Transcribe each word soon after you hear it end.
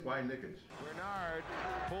by Knicks. Bernard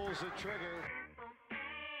pulls the trigger.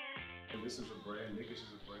 And this is a brand. Knicks is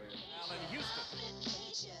a brand. Allen Houston.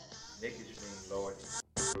 Knicks means Lord.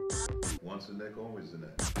 Once a Knick, always a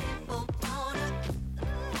Knick. James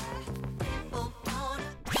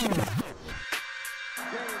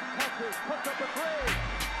touches, puts up a three.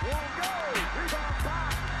 Won't go. Rebound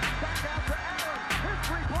back. Back out to Allen. His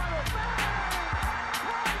three-pointer.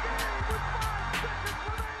 Tie game with 5 seconds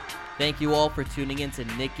remaining. Thank you all for tuning in to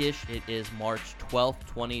Knickish. It is March 12th,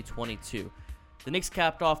 2022. The Knicks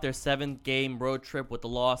capped off their 7th-game road trip with a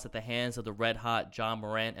loss at the hands of the red-hot John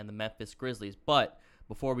Morant and the Memphis Grizzlies. But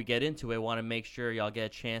before we get into it, I want to make sure y'all get a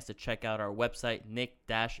chance to check out our website,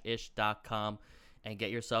 nick-ish.com, and get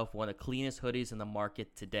yourself one of the cleanest hoodies in the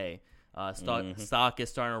market today. Stock is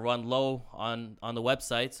starting to run low on the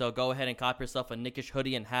website, so go ahead and cop yourself a Knickish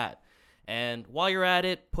hoodie and hat. And while you're at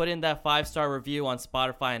it, put in that 5-star review on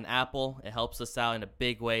Spotify and Apple. It helps us out in a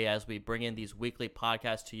big way as we bring in these weekly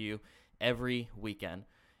podcasts to you every weekend.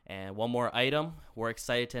 And one more item, we're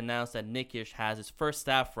excited to announce that Knickish has its first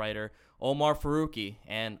staff writer, Omar Faruqi.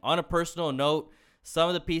 And on a personal note, some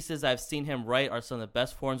of the pieces I've seen him write are some of the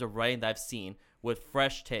best forms of writing that I've seen, with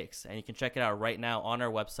fresh takes. And you can check it out right now on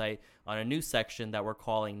our website on a new section that we're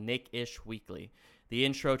calling Knickish Weekly. The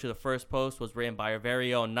intro to the first post was written by our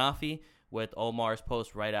very own Nafi, with Omar's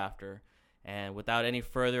post right after. And without any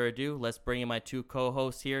further ado, let's bring in my two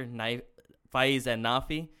co-hosts here, Faiz and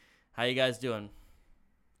Nafi. How you guys doing?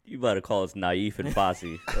 You better call us Naif and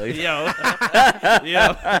Fossey. Like,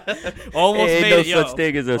 Almost ain't made no it, such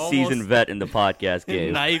thing as a seasoned vet in the podcast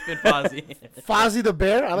game. Naif and Fozzie. Fozzie the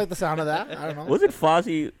Bear. I like the sound of that. I don't know. Was it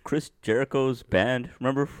Fossey, Chris Jericho's band?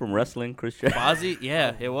 Remember from wrestling, Chris Jericho? Fozzie?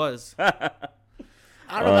 Yeah, it was.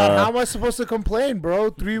 I don't know, man. How am I supposed to complain,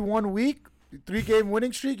 bro? 3-1 week, 3-game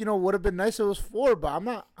winning streak. You know, would have been nice if it was 4, but I'm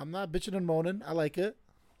not bitching and moaning. I like it.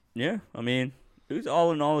 Yeah, I mean, it was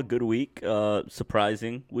all in all a good week.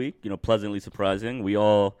 Surprising week, pleasantly surprising. We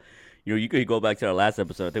all, you could go back to our last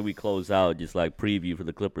episode. I think we closed out just like preview for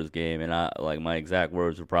the Clippers game, and my exact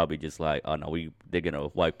words were probably just like, "Oh no, they're gonna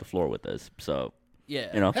wipe the floor with us." So yeah,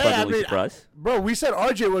 pleasantly surprised. Bro, we said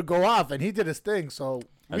RJ would go off, and he did his thing. So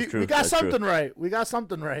we got something right. We got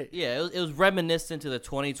something right. Yeah, it was reminiscent to the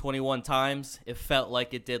 2021 times. It felt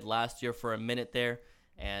like it did last year for a minute there.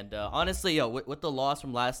 And honestly, with the loss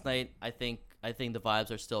from last night, I think the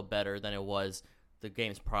vibes are still better than it was the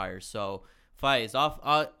games prior. So, Faiz,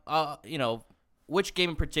 which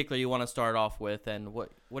game in particular you want to start off with, and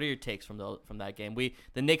what are your takes from that game?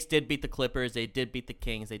 The Knicks did beat the Clippers, they did beat the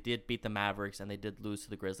Kings, they did beat the Mavericks, and they did lose to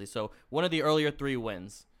the Grizzlies. So, one of the earlier 3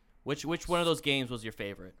 wins. Which one of those games was your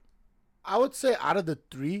favorite? I would say out of the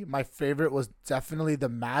 3, my favorite was definitely the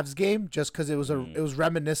Mavs game, just because it was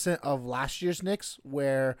reminiscent of last year's Knicks,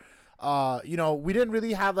 where we didn't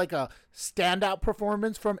really have like a standout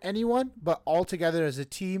performance from anyone, but all together as a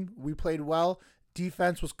team, we played well.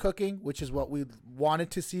 Defense was cooking, which is what we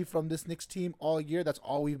wanted to see from this Knicks team all year. That's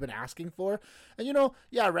all we've been asking for. And,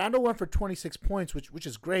 Randall went for 26 points, which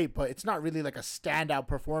is great, but it's not really like a standout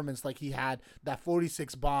performance like he had that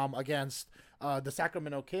 46 bomb against the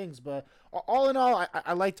Sacramento Kings. But all in all,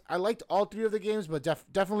 I liked all 3 of the games, but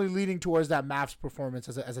definitely leaning towards that Mavs performance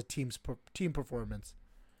as a team performance.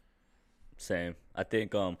 Same. I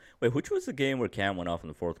think. Wait, which was the game where Cam went off in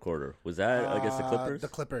the fourth quarter? Was that against the Clippers? The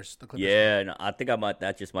Clippers. Yeah, and I think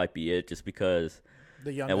that just might be it, just because.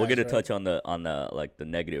 The young. And we're gonna guys, touch on the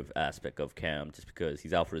negative aspect of Cam, just because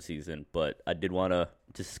he's out for the season. But I did want to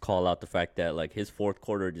just call out the fact that like his fourth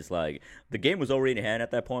quarter, just like the game was already in hand at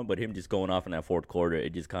that point, but him just going off in that fourth quarter,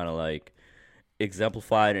 it just kind of like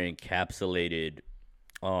exemplified and encapsulated,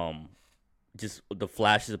 just the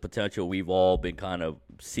flashes of potential we've all been kind of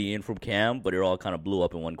seeing from Cam, but it all kind of blew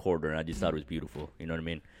up in one quarter, and I just thought it was beautiful. You know what I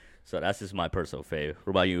mean? So that's just my personal fave. What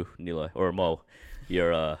about you, Nila or Mo?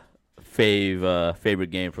 Your favorite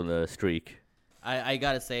game from the streak? I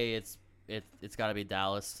gotta say it's gotta be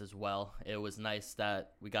Dallas as well. It was nice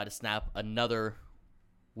that we got to snap another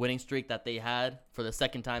winning streak that they had for the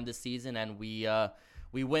second time this season, and we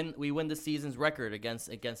win the season's record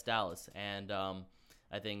against Dallas. And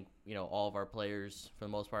I think all of our players, for the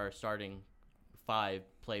most part, our starting 5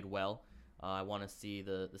 played well. I want to see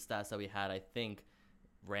the stats that we had. I think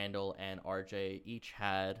Randall and RJ each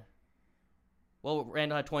had. Well,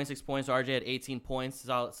 Randall had 26 points. RJ had 18 points.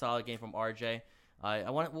 Solid game from RJ.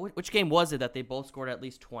 Which game was it that they both scored at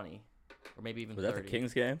least 20? or maybe even Was 30. that the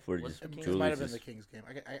Kings game? Or Was just it It Julius might have been Julius the is, Kings game.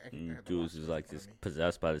 I Julius is like just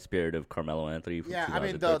possessed by the spirit of Carmelo Anthony from yeah, I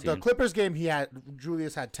mean the 2013. Clippers game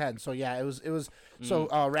Julius had 10. So yeah, it was so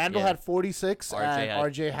Randall yeah. had 46 RJ and had-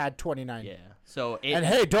 RJ had 29. Yeah. So And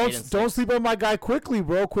hey, don't 6. sleep on my guy Quickly,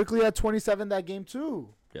 bro. Quickly had 27 that game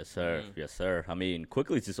too. Yes, sir. Yes, sir. I mean,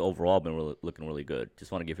 Quickly's just overall been looking really good.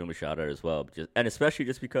 Just want to give him a shout out as well. And especially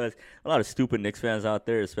just because a lot of stupid Knicks fans out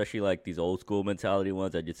there, especially like these old school mentality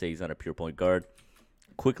ones, I just say he's not a pure point guard.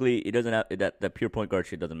 Quickly, it doesn't have that pure point guard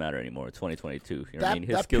shit doesn't matter anymore. It's 2022. You know what I mean?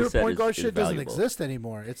 His That skill pure set point guard is shit doesn't valuable. exist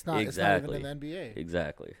anymore. It's not. Exactly. It's not even in the NBA.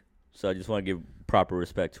 Exactly. So I just want to give proper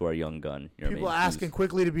respect to our young gun. You know People what I mean? asking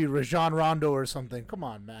Quickly to be Rajon Rondo or something. Come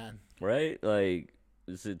on, man. Right? Like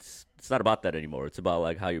it's not about that anymore. It's about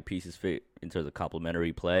like how your pieces fit in terms of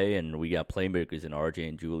complementary play, and we got playmakers in RJ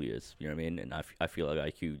and Julius. You know what I mean? And I feel like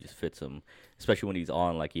IQ just fits him, especially when he's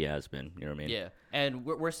on like he has been. You know what I mean? Yeah, and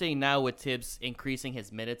we're seeing now with Tibbs increasing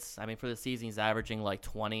his minutes. I mean, for the season, he's averaging like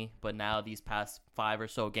 20, but now these past 5 or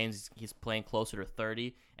so games, he's playing closer to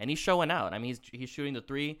 30, and he's showing out. I mean, he's shooting the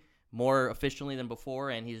 3 more efficiently than before,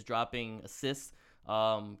 and he's dropping assists,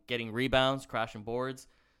 getting rebounds, crashing boards.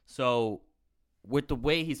 So with the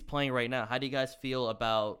way he's playing right now, how do you guys feel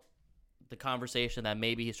about the conversation that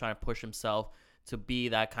maybe he's trying to push himself to be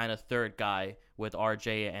that kind of third guy with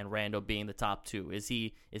RJ and Randall being the top 2? Is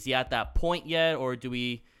he at that point yet, or do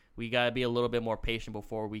we got to be a little bit more patient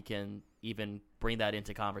before we can even bring that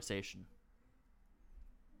into conversation?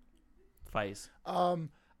 Faiz.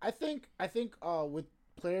 I think with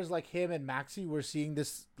players like him and Maxey, we're seeing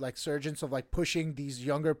this like surgence of like pushing these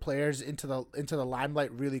younger players into the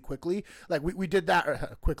limelight really quickly. Like we did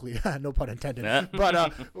that quickly, no pun intended.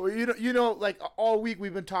 But you know, like all week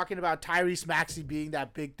we've been talking about Tyrese Maxey being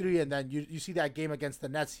that big 3, and then you see that game against the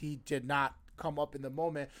Nets, he did not come up in the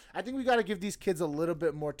moment. I think we got to give these kids a little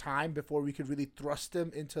bit more time before we could really thrust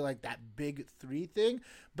them into like that big 3 thing.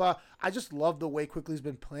 But I just love the way Quickly's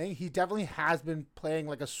been playing. He definitely has been playing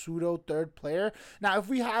like a pseudo third player. Now, if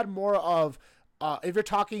we had more of, if you're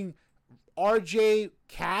talking RJ,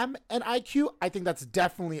 Cam, and IQ, I think that's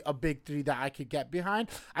definitely a big 3 that I could get behind.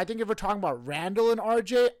 I think if we're talking about Randall and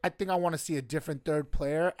RJ, I think I want to see a different third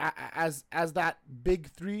player as that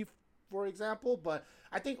big 3, for example. But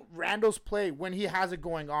I think Randall's play, when he has it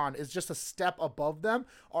going on, is just a step above them.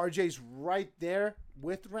 RJ's right there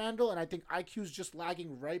with Randall, and I think IQ's just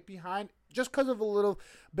lagging right behind just because of a little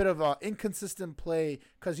bit of inconsistent play,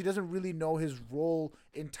 because he doesn't really know his role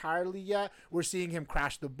entirely yet. We're seeing him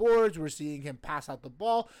crash the boards. We're seeing him pass out the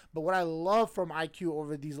ball. But what I love from IQ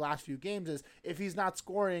over these last few games is if he's not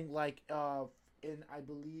scoring, like in, I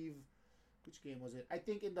believe, which game was it? I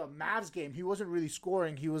think in the Mavs game, he wasn't really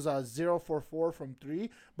scoring. He was 0 for 4 from 3,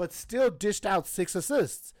 but still dished out 6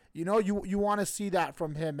 assists. You know, you want to see that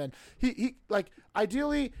from him. And he like,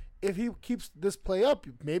 ideally, if he keeps this play up,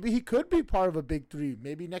 maybe he could be part of a big 3.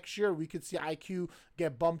 Maybe next year we could see IQ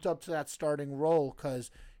get bumped up to that starting role,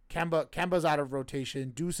 because Kemba's out of rotation.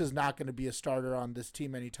 Deuce is not going to be a starter on this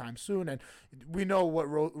team anytime soon, and we know what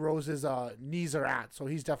Rose's knees are at, so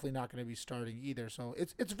he's definitely not going to be starting either. So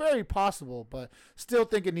it's very possible, but still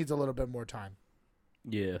think it needs a little bit more time.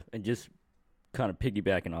 Yeah, and just kind of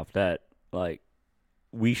piggybacking off that, like,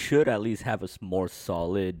 we should at least have a more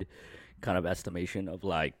solid kind of estimation of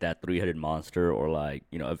like that 3-headed monster, or like,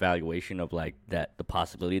 you know, evaluation of like that the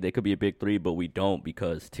possibility they could be a big 3, but we don't,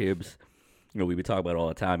 because Tibbs, you know, we talk about it all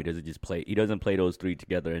the time. He doesn't play those 3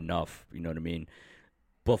 together enough. You know what I mean?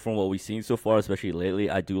 But from what we've seen so far, especially lately,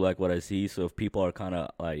 I do like what I see. So if people are kind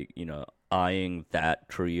of like, you know, eyeing that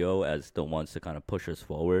trio as the ones to kind of push us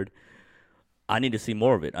forward, I need to see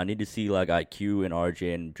more of it. I need to see like IQ and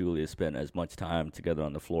RJ and Julius spend as much time together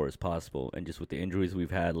on the floor as possible. And just with the injuries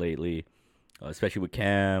we've had lately, especially with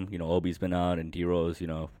Cam, you know, Obi's been out, and D-Rose, you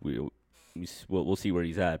know, we'll see where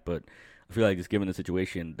he's at. But I feel like just given the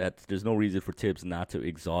situation, that there's no reason for Tibbs not to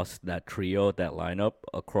exhaust that trio, that lineup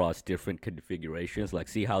across different configurations. Like,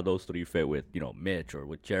 see how those 3 fit with, you know, Mitch or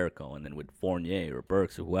with Jericho, and then with Fournier or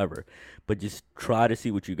Burks or whoever. But just try to see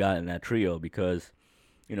what you got in that trio, because,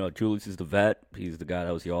 you know, Julius is the vet. He's the guy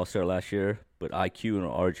that was the All-Star last year. But IQ and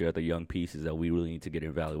RJ are the young pieces that we really need to get an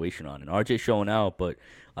evaluation on. And RJ's showing out, but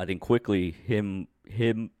I think quickly him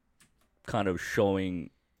kind of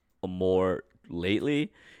showing a more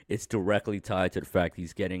lately, it's directly tied to the fact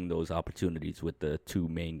he's getting those opportunities with the 2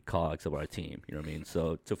 main cogs of our team. You know what I mean?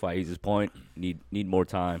 So to Faiz's point, need more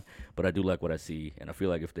time, but I do like what I see, and I feel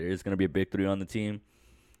like if there is going to be a big 3 on the team,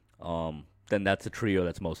 then that's a trio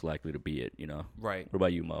that's most likely to be it. You know? Right. What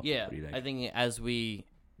about you, Mo? Yeah, What do you think? I think as we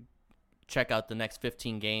check out the next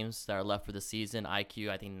 15 games that are left for the season, IQ,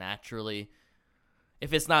 I think naturally,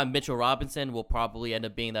 if it's not Mitchell Robinson, will probably end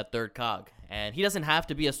up being that third cog. And he doesn't have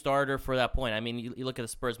to be a starter for that point. I mean, you look at the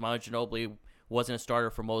Spurs. Manu Ginobili wasn't a starter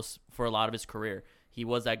for a lot of his career. He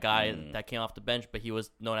was that guy that came off the bench, but he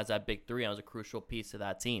was known as that big three and was a crucial piece to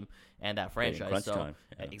that team and that franchise. So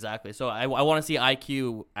exactly. So I want to see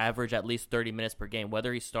IQ average at least 30 minutes per game,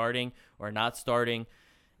 whether he's starting or not starting.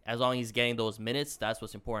 As long as he's getting those minutes, that's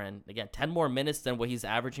what's important. And again, 10 more minutes than what he's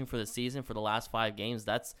averaging for the season for the last 5 games.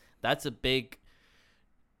 That's a big,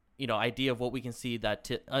 idea of what we can see that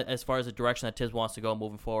as far as the direction that Tibbs wants to go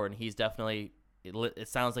moving forward. And he's definitely, it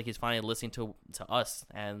sounds like he's finally listening to us,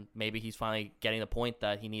 and maybe he's finally getting the point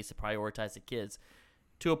that he needs to prioritize the kids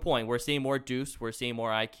to a point. We're seeing more Deuce, we're seeing more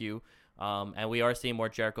IQ. And we are seeing more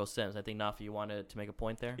Jericho Sims. I think, Nafi, you wanted to make a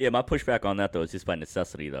point there? Yeah, my pushback on that, though, is just by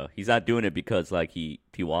necessity, though. He's not doing it because, he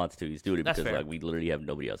wants to. He's doing it because, we literally have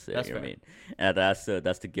nobody else there. That's you fair. know what I mean? And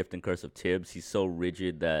that's the gift and curse of Tibbs. He's so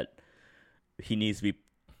rigid that he needs to be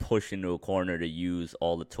pushed into a corner to use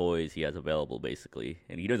all the toys he has available, basically.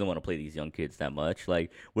 And he doesn't want to play these young kids that much.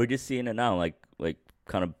 We're just seeing it now,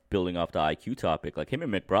 kind of building off the IQ topic. Him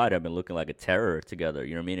and McBride have been looking like a terror together.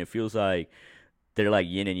 You know what I mean? It feels like they're like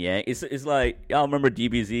yin and yang. It's like, y'all remember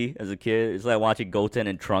DBZ as a kid? It's like watching Goten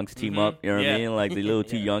and Trunks team up. You know what I mean? Like the little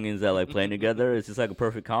two youngins that playing together. It's just like a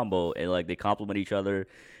perfect combo, and they complement each other.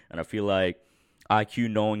 And I feel like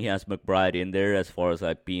IQ, knowing he has McBride in there as far as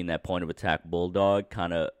being that point of attack bulldog,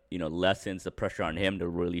 kind of lessens the pressure on him to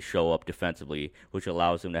really show up defensively, which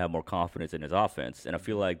allows him to have more confidence in his offense. And I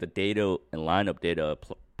feel like the data and lineup data,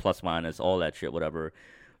 plus minus all that shit, whatever,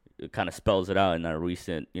 it kind of spells it out in a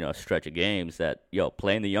recent, stretch of games that,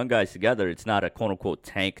 playing the young guys together, it's not a quote-unquote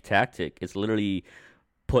tank tactic. It's literally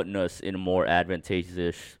putting us in a more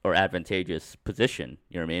advantageous position.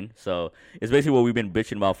 You know what I mean? So it's basically what we've been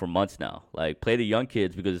bitching about for months now. Play the young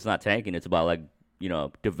kids because it's not tanking. It's about,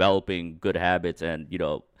 developing good habits and,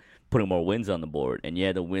 putting more wins on the board. And,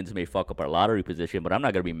 yeah, the wins may fuck up our lottery position, but I'm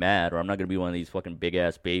not going to be mad, or I'm not going to be one of these fucking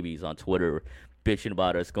big-ass babies on Twitter bitching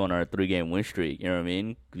about us going on a 3-game win streak, you know what I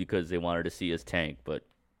mean? Because they wanted to see us tank. But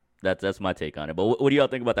that's my take on it. But what do y'all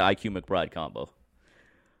think about the IQ McBride combo?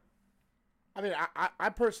 I mean, I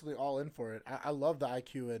personally all in for it. I love the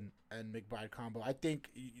IQ and McBride combo. I think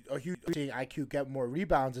a huge thing IQ get more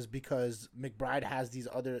rebounds is because McBride has the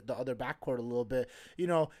other backcourt a little bit.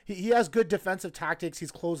 He has good defensive tactics.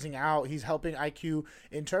 He's closing out. He's helping IQ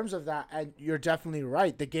in terms of that. And you're definitely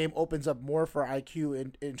right. The game opens up more for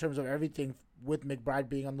IQ in terms of everything with McBride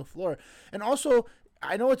being on the floor. And also,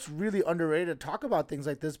 I know it's really underrated to talk about things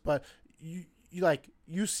like this, but you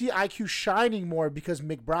see IQ shining more because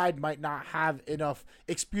McBride might not have enough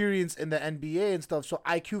experience in the NBA and stuff. So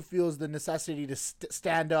IQ feels the necessity to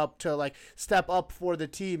stand up, to step up for the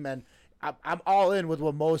team. And I'm all in with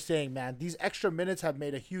what Mo's saying, man. These extra minutes have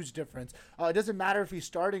made a huge difference. It doesn't matter if he's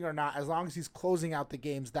starting or not, as long as he's closing out the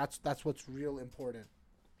games. That's what's real important.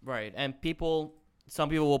 Right. And some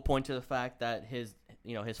people will point to the fact that his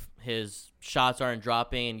shots aren't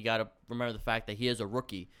dropping, and you got to remember the fact that he is a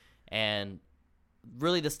rookie. And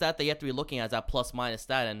really the stat that you have to be looking at is that plus-minus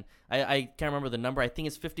stat. And I can't remember the number. I think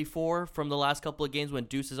it's 54 from the last couple of games when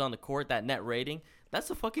Deuce is on the court, that net rating. That's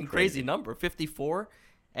a fucking crazy number, 54.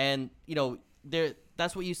 And,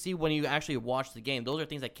 that's what you see when you actually watch the game. Those are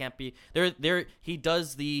things that can't be – he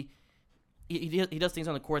does things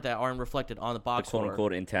on the court that aren't reflected on the box score. The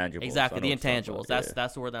quote-unquote intangibles. Exactly, the intangibles.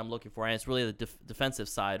 That's the word that I'm looking for. And it's really the defensive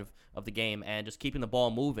side of the game and just keeping the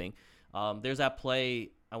ball moving. There's that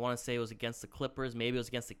play, I want to say it was against the Clippers. Maybe it was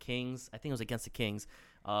against the Kings. I think it was against the Kings.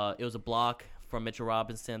 It was a block from Mitchell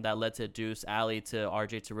Robinson that led to a Deuce alley to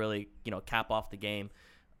RJ to really, cap off the game.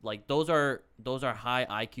 Those are high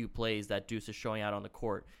IQ plays that Deuce is showing out on the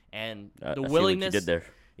court. And the willingness what you did there.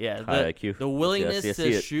 Yeah, high IQ. The willingness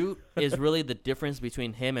to shoot is really the difference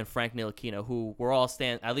between him and Frank Ntilikina, who we're all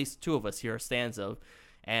at least two of us here are stands of.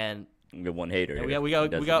 And we got one hater. We got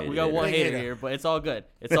one hater here, but it's all good.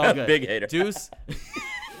 It's all good. Big hater.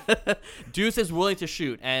 Deuce is willing to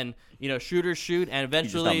shoot, and shooters shoot, and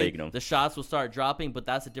eventually the shots will start dropping. But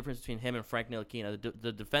that's the difference between him and Frank Ntilikina.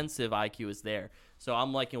 The defensive IQ is there, so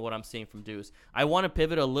I'm liking what I'm seeing from Deuce. I want to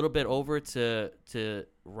pivot a little bit over to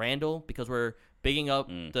Randall because we're bigging up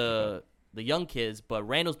the young kids, but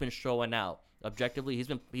Randall's been showing out objectively.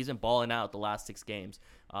 He's been balling out the last 6 games.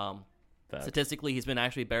 Statistically, he's been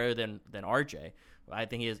actually better than RJ. I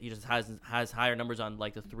think he just has higher numbers on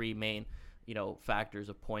the 3 main factors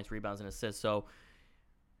of points, rebounds, and assists. So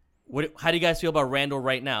How do you guys feel about Randall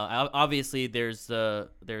right now? Obviously, there's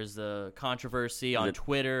the controversy on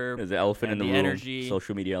Twitter. There's the elephant in the room. Energy.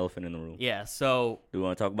 Social media elephant in the room. Yeah. So do we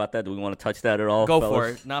want to talk about that? Do we want to touch that at all? Go fellas? for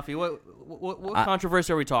it, Nafi. What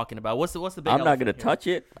controversy are we talking about? What's the big? I'm not gonna touch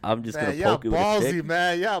it. I'm just gonna poke it with a stick.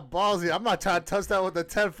 Ballsy. I'm not trying to touch that with a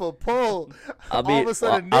 10-foot pole. I mean, all of a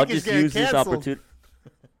sudden, I'll Nick is just getting use this canceled. opportunity.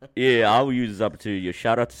 Yeah, I will use this opportunity.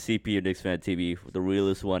 Shout out to CP and Knicks Fan TV, the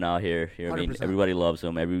realest one out here. I mean, 100%. everybody loves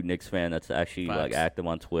him. Every Knicks fan that's actually like active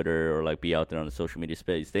on Twitter or like be out there on the social media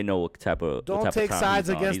space, they know what type of Don't what type take of time sides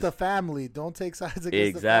he's on. against the family. Don't take sides against the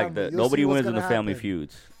Exactly. family. You'll Nobody see what's wins in the gonna family happen.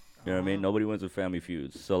 feuds. You know what I mean? Nobody wins with family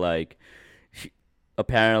feuds. So like,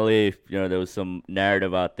 apparently, there was some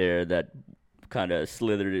narrative out there that kind of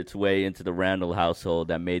slithered its way into the Randall household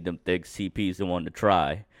that made them think CP's the one to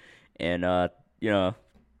try, and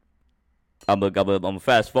I'm a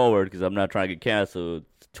fast forward because I'm not trying to get canceled.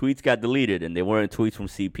 Tweets got deleted, and they weren't tweets from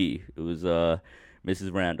CP. It was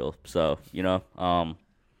Mrs. Randall. So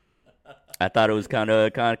I thought it was kind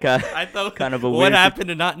of a what weird happened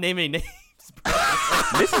to not naming names?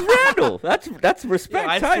 Mrs. Randall. That's respect.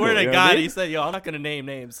 I title, swear to you know God, what I mean? he said, "Yo, I'm not gonna name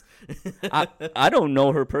names." I don't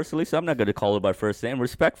know her personally, so I'm not gonna call her by first name.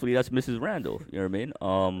 Respectfully, that's Mrs. Randall. You know what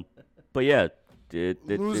I mean? But yeah.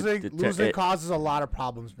 Losing causes a lot of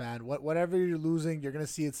problems, man. Whatever you're losing, you're gonna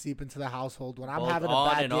see it seep into the household. When I'm Both having a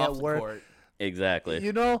on bad and day off at the work, court.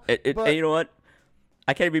 Exactly. but and you know what?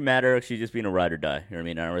 I can't be mad at her. She's just being a ride or die. You know what I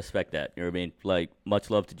mean? I respect that. You know what I mean? Like, much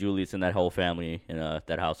love to Julius and that whole family and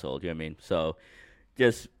that household. You know what I mean? So,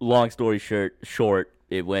 just long story short,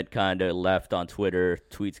 it went kind of left on Twitter.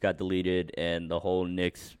 Tweets got deleted, and the whole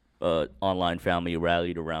Knicks online family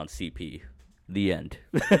rallied around CP. The end.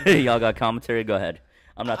 Y'all got commentary? Go ahead.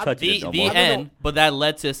 I'm not touching it no the more. end, but that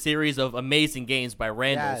led to a series of amazing games by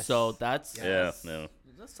Randall. Yes. So that's Yes. Yeah.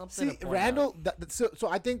 that's something. See, to point Randall. out. So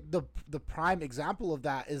I think the prime example of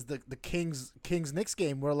that is the Kings Knicks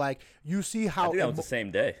game, where like you see I how think that was the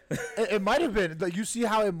same day. it might have been. Like, you see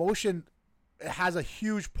how emotion has a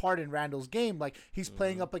huge part in Randall's game. Like, he's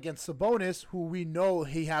playing up against Sabonis, who we know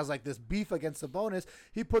he has like this beef against Sabonis.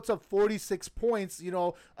 He puts up 46 points,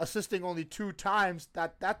 assisting only 2 times.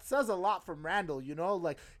 That says a lot from Randall,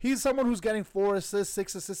 like he's someone who's getting 4 assists,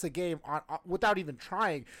 6 assists a game on without even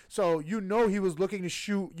trying. So he was looking to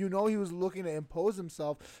shoot, he was looking to impose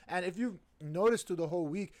himself. And if you noticed through the whole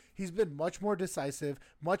week, he's been much more decisive,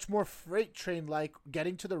 much more freight train like,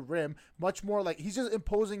 getting to the rim, much more like he's just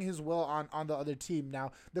imposing his will on the other team.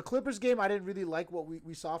 Now, the Clippers game, I didn't really like what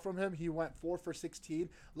we saw from him. He went 4 for 16.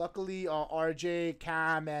 Luckily, RJ,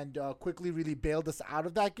 Cam, and Quickly really bailed us out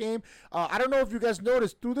of that game. I don't know if you guys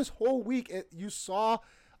noticed, through this whole week, you saw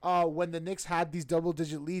when the Knicks had these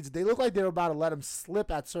double-digit leads, they looked like they were about to let them slip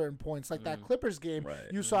at certain points. Like that Clippers game,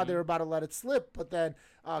 you saw they were about to let it slip, but then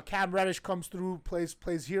Cam Reddish comes through,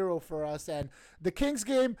 plays hero for us. And the Kings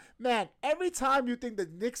game, man, every time you think the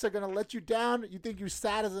Knicks are going to let you down, you think you're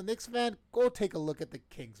sad as a Knicks fan, go take a look at the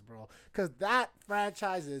Kings, bro. Because that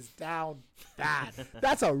franchise is down bad.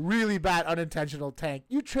 That's a really bad unintentional tank.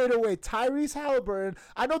 You trade away Tyrese Halliburton.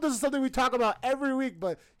 I know this is something we talk about every week,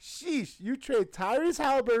 but sheesh, you trade Tyrese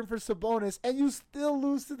Halliburton for Sabonis, and you still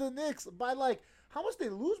lose to the Knicks by like, how much they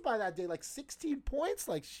lose by that day? Like 16 points?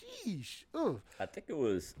 Like, sheesh. Ugh. I think it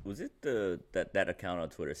was it that account on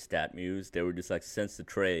Twitter, StatMuse? They were just like, since the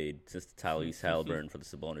trade, since the Tyrese Halliburton for the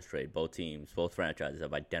Sabonis trade, both franchises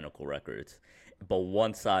have identical records. But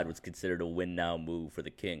one side was considered a win now move for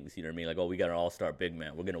the Kings. You know what I mean? Like, oh, we got an all-star big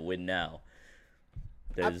man. We're going to win now.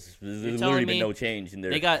 There's literally been no change in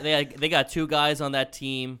there. They got 2 guys on that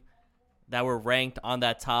team that were ranked on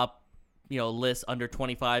that top list under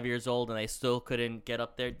 25 years old, and they still couldn't get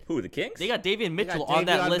up there. Who, the Kings? They got Davion Mitchell got on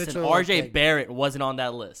that Davion list, Mitchell, and RJ okay. Barrett wasn't on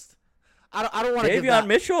that list. I don't want to give Davion that.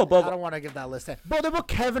 Mitchell above. I don't want to give that list. Bro, they put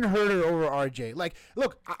Kevin Herter over RJ. Like,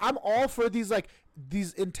 look, I'm all for these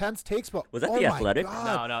intense takes, but Was that oh The my Athletic?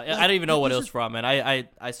 God. No, like, I don't even know what this it was is- from, and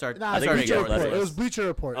I started. Nah, I it's started Bleacher ignoring ignoring Report. this It list. was Bleacher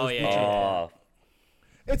Report. Oh, yeah. Oh,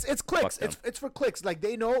 It's clicks. Fuck them. It's for clicks. Like,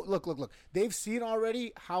 they know. Look. They've seen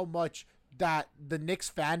already how much that the Knicks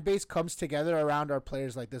fan base comes together around our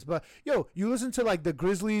players like this. But you listen to like the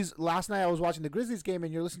Grizzlies. Last night I was watching the Grizzlies game,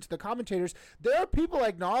 and you're listening to the commentators. There are people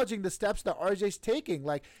acknowledging the steps that RJ's taking.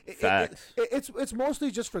 Like, it's mostly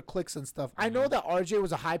just for clicks and stuff. I know that RJ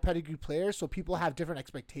was a high pedigree player, so people have different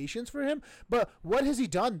expectations for him. But what has he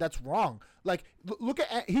done that's wrong? Like, look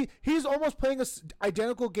at he's almost playing a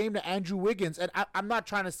identical game to Andrew Wiggins, and I'm not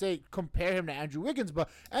trying to say compare him to Andrew Wiggins, but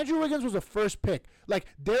Andrew Wiggins was a first pick. Like,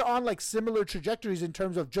 they're on like similar trajectories in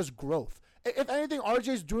terms of just growth. if anything,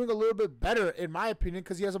 RJ's doing a little bit better in my opinion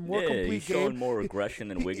because he has a more complete he's game. showing more aggression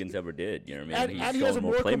than Wiggins ever did. You know what I mean? And He's he has a showing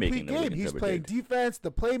more complete playmaking than game. Wiggins He's ever playing did. defense.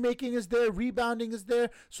 The playmaking is there. Rebounding is there.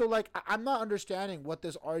 So, like, I'm not understanding what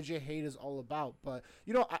this RJ hate is all about. But,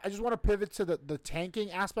 you know, I just want to pivot to the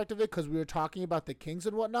tanking aspect of it because we were talking about the Kings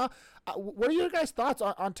and whatnot. What are your guys' thoughts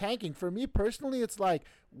on tanking? For me personally, it's like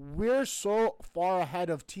we're so far ahead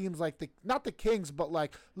of teams like not the Kings, but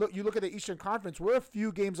like you look at the Eastern Conference. We're a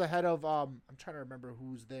few games ahead of I'm trying to remember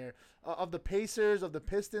who's there of the Pacers, of the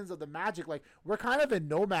Pistons, of the Magic. Like we're kind of in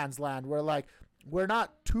no man's land. We're like we're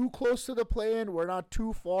not too close to the play-in. We're not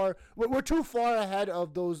too far. We're too far ahead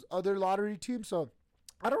of those other lottery teams. So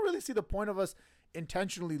I don't really see the point of us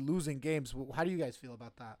intentionally losing games. How do you guys feel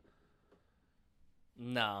about that?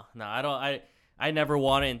 No, I don't. I never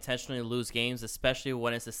want to intentionally lose games, especially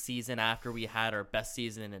when it's a season after we had our best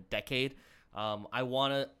season in a decade. I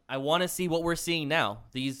want to see what we're seeing now.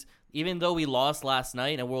 Even though we lost last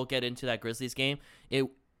night, and we'll get into that Grizzlies game,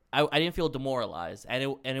 I didn't feel demoralized, and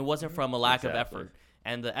it wasn't from a lack of effort.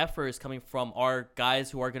 And the effort is coming from our guys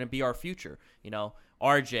who are going to be our future. You know,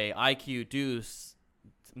 RJ, IQ, Deuce,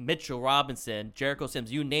 Mitchell Robinson, Jericho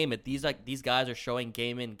Sims, you name it. These guys are showing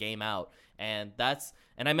game in, game out.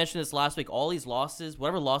 And I mentioned this last week, all these losses,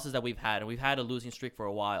 whatever losses that we've had, and we've had a losing streak for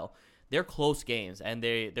a while, they're close games, and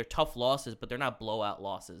they're tough losses, but they're not blowout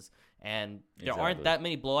losses. And there aren't that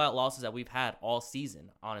many blowout losses that we've had all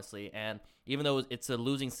season, honestly. And even though it's a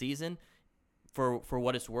losing season, for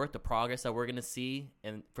what it's worth, the progress that we're going to see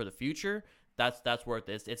and for the future, that's worth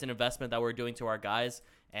it. It's an investment that we're doing to our guys.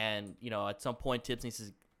 And, you know, at some point, Tibbs needs to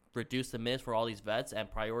reduce the minutes for all these vets and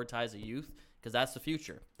prioritize the youth, because that's the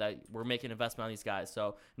future that we're making an investment on these guys.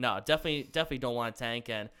 So no, definitely don't want to tank.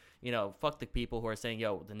 And, you know, fuck the people who are saying,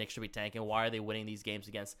 yo, the Knicks should be tanking. Why are they winning these games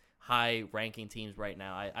against high ranking teams right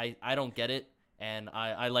now? I don't get it. And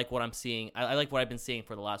I like what I'm seeing. I like what I've been seeing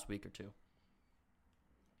for the last week or two.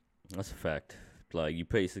 That's a fact. Like you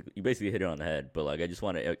basically hit it on the head. But like I just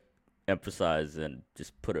want to emphasize and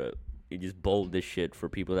just bold this shit for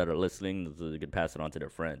people that are listening so they can pass it on to their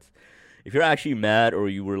friends. If you're actually mad, or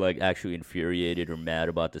you were like actually infuriated or mad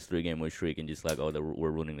about this 3-game win streak and just like, oh,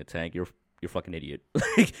 we're running the tank, you're a fucking idiot.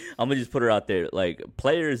 Like, I'm gonna just put it out there. Like,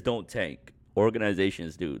 players don't tank.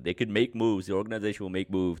 Organizations do. They could make moves. The organization will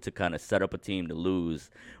make moves to kind of set up a team to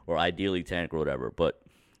lose or ideally tank or whatever. But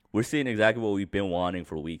we're seeing exactly what we've been wanting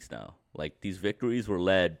for weeks now. Like, these victories were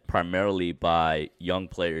led primarily by young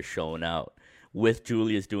players showing out, with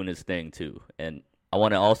Julius doing his thing too. And I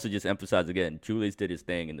want to also just emphasize again, Julius did his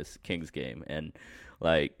thing in this Kings game. And,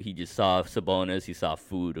 like, he just saw Sabonis, he saw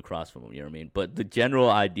food across from him, you know what I mean? But the general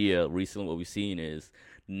idea recently, what we've seen is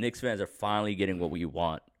Knicks fans are finally getting what we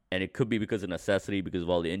want. And it could be because of necessity, because of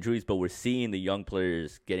all the injuries, but we're seeing the young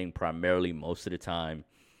players getting primarily most of the time,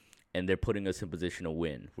 and they're putting us in position to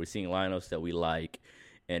win. We're seeing lineups that we like.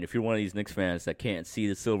 And if you're one of these Knicks fans that can't see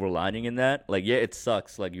the silver lining in that, like, yeah, it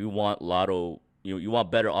sucks. Like, you want lotto, you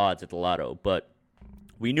want better odds at the lotto, but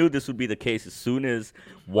we knew this would be the case as soon as,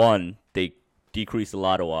 1, they decreased the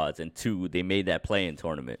lotto odds, and 2, they made that play-in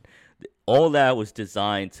tournament. All that was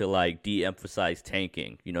designed to, like, de-emphasize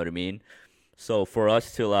tanking, you know what I mean? So for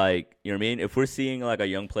us to, like, you know what I mean? If we're seeing, like, our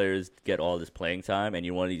young players get all this playing time and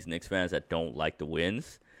you're one of these Knicks fans that don't like the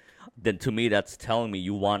wins, then to me that's telling me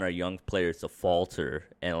you want our young players to falter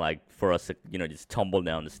and, like, for us to, you know, just tumble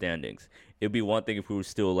down the standings. It would be one thing if we were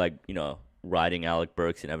still, like, you know, riding Alec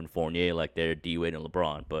Burks and Evan Fournier like they're D-Wade and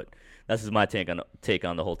LeBron. But that's just my take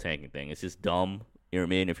on the whole tanking thing. It's just dumb. You know what I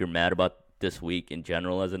mean? If you're mad about this week in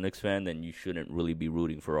general as a Knicks fan, then you shouldn't really be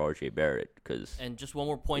rooting for RJ Barrett. And just one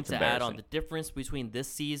more point to add on. The difference between this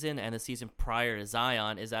season and the season prior to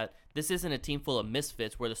Zion is that this isn't a team full of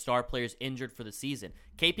misfits where the star player's injured for the season.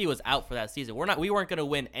 KP was out for that season. We weren't going to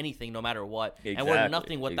win anything no matter what. Exactly. And we're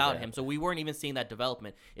nothing without him. So we weren't even seeing that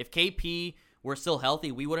development. If KP were still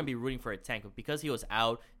healthy, we wouldn't be rooting for a tank. But because he was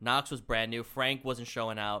out, Knox was brand new, Frank wasn't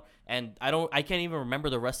showing out, and I can't even remember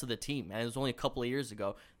the rest of the team. And it was only a couple of years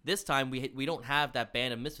ago. This time we don't have that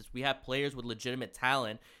band of misfits. We have players with legitimate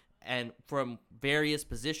talent and from various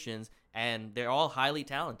positions, and they're all highly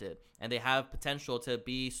talented, and they have potential to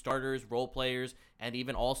be starters, role players, and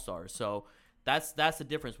even all-stars. So that's the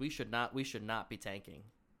difference. We should not be tanking.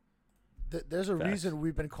 There's a reason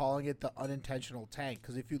we've been calling it the unintentional tank,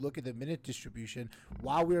 because if you look at the minute distribution,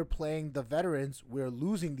 while we were playing the veterans, we're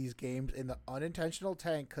losing these games in the unintentional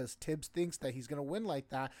tank because Tibbs thinks that he's going to win like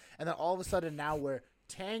that. And then all of a sudden now we're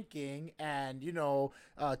tanking and, you know,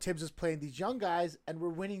 Tibbs is playing these young guys and we're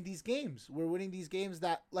winning these games. We're winning these games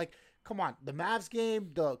that, like, come on, the Mavs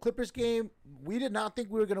game, the Clippers game, we did not think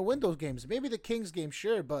we were going to win those games. Maybe the Kings game,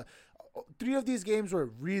 sure, but 3 of these games were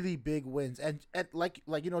really big wins, and like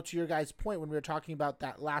to your guys' point when we were talking about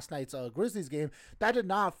that last night's Grizzlies game, that did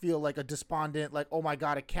not feel like a despondent, like, oh my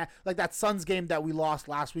god, I can't, like that Suns game that we lost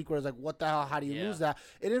last week where it's like, what the hell, how do you lose that?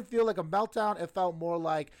 It didn't feel like a meltdown. It felt more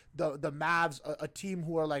like the Mavs, a team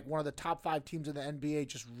who are like one of the top 5 teams in the NBA,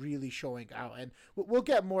 just really showing out, and we'll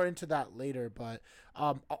get more into that later. But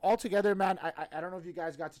altogether, man, I don't know if you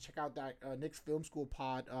guys got to check out that Knicks Film School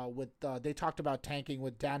pod with they talked about tanking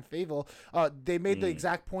with Dan Favel. They made the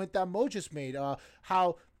exact point that Mo just made,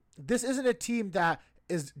 how this isn't a team that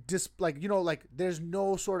is there's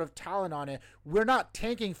no sort of talent on it. We're not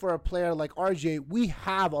tanking for a player like RJ. We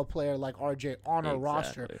have a player like RJ on our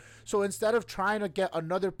roster. So instead of trying to get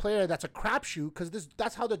another player that's a crapshoot, because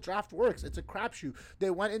that's how the draft works. It's a crapshoot. They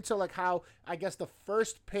went into like how I guess the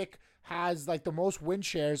first pick has like the most win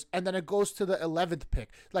shares, and then it goes to the 11th pick.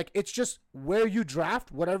 Like, it's just where you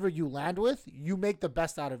draft, whatever you land with, you make the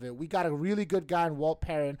best out of it. We got a really good guy in Walt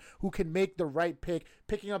Perrin who can make the right pick,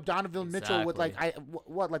 picking up Donovan Mitchell with like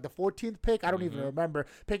the 14th pick. I don't even remember.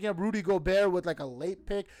 Picking up Rudy Gobert with like a late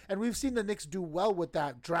pick, and we've seen the Knicks do well with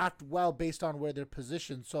that, draft well based on where they're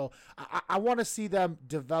positioned. So I want to see them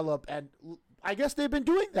develop, and I guess they've been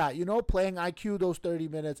doing that, playing IQ those 30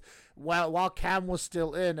 minutes while Cam was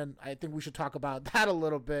still in. And I think we should talk about that a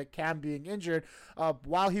little bit. Cam being injured,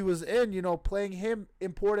 while he was in, playing him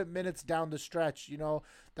important minutes down the stretch,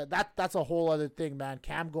 that's a whole other thing, man.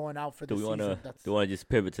 Cam going out for the season. Do we want to just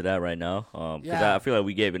pivot to that right now? Because I feel like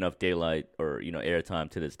we gave enough daylight or,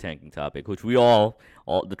 airtime to this tanking topic, which we all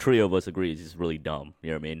the trio of us agree is just really dumb.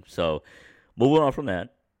 You know what I mean? So moving on from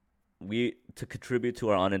that. To contribute to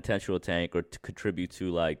our unintentional tank, or to contribute to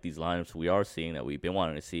like these lineups we are seeing that we've been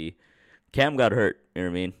wanting to see, Cam got hurt, you know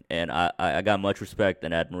what I mean? And I got much respect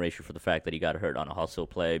and admiration for the fact that he got hurt on a hustle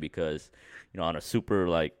play, because, on a super,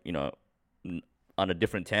 like, on a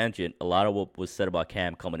different tangent, a lot of what was said about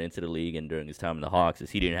Cam coming into the league and during his time in the Hawks is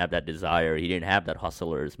he didn't have that desire, he didn't have that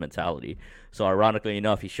hustler's mentality. So ironically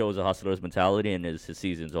enough, he shows a hustler's mentality and his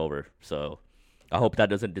season's over. So I hope that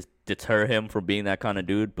doesn't deter him from being that kind of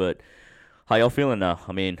dude. But how y'all feeling now?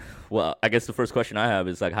 I mean, well, I guess the first question I have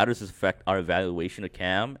is, like, how does this affect our evaluation of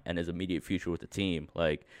Cam and his immediate future with the team?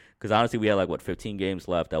 Like, because honestly, we had, 15 games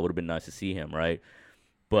left. That would have been nice to see him, right?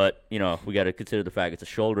 But, we got to consider the fact it's a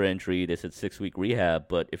shoulder injury. They said 6-week rehab.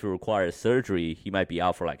 But if it requires surgery, he might be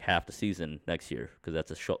out for, half the season next year, because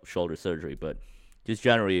that's a shoulder surgery. But just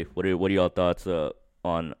generally, what are y'all thoughts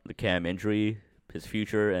on the Cam injury, his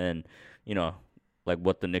future, and,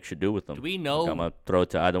 what the Knicks should do with him? Do we know? I'm going to throw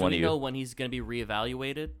it to either one of you. Do we know when he's going to be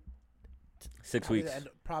reevaluated? 6 weeks.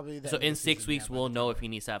 So in 6 weeks, we'll know if he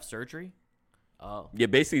needs to have surgery? Oh. Yeah,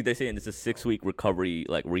 basically they're saying it's a 6-week recovery,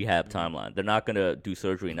 rehab timeline. They're not going to do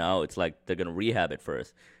surgery now. It's like they're going to rehab it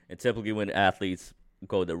first. And typically when athletes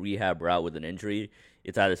go the rehab route with an injury,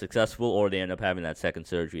 it's either successful or they end up having that second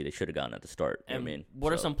surgery they should have gotten at the start. And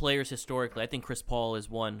what are some players historically? I think Chris Paul is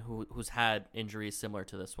one who's had injuries similar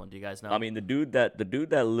to this one. Do you guys know? I mean, the dude that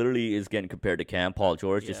literally is getting compared to Cam, Paul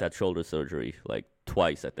George, just had shoulder surgery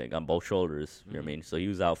twice, I think, on both shoulders. You know what I mean? So he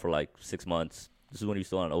was out for 6 months. This is when he was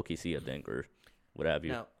still on OKC, I think, or what have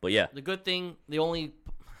you. Now, but yeah, the good thing, the only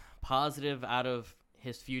positive out of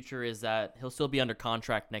his future is that he'll still be under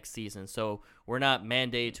contract next season. So we're not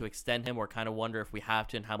mandated to extend him or kind of wonder if we have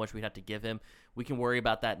to and how much we'd have to give him. We can worry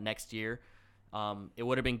about that next year. It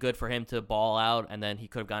would have been good for him to ball out, and then he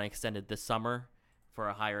could have gotten extended this summer for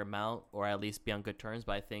a higher amount, or at least be on good terms.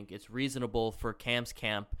 But I think it's reasonable for Cam's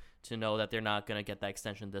camp to know that they're not going to get that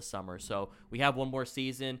extension this summer. So we have one more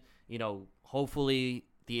season. Hopefully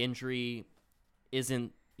the injury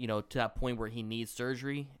isn't to that point where he needs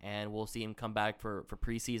surgery, and we'll see him come back for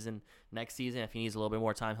preseason next season. If he needs a little bit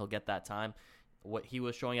more time, he'll get that time. What he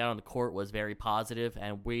was showing out on the court was very positive,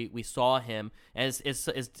 and we saw him, and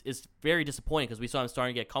it's very disappointing because we saw him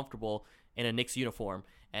starting to get comfortable in a Knicks uniform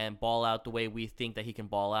and ball out the way we think that he can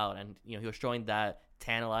ball out, and he was showing that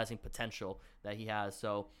tantalizing potential that he has.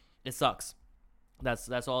 So it sucks.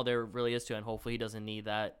 That's all there really is to it, and hopefully he doesn't need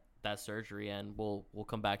that surgery, and we'll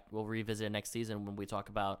come back. We'll revisit it next season when we talk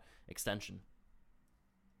about extension.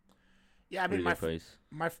 Yeah, I mean,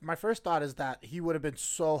 my first thought is that he would have been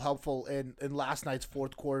so helpful in last night's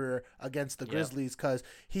fourth quarter against the Grizzlies, because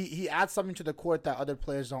he adds something to the court that other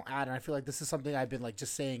players don't add, and I feel like this is something I've been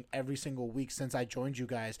just saying every single week since I joined you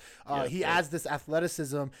guys. He adds this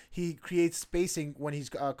athleticism. He creates spacing when he's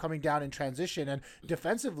coming down in transition, and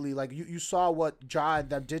defensively, you saw what Ja and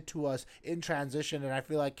them did to us in transition, and I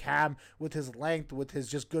feel like Cam, with his length, with his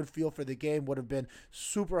just good feel for the game, would have been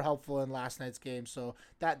super helpful in last night's game. So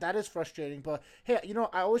that is frustrating. But hey,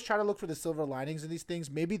 I always try to look for the silver linings in these things.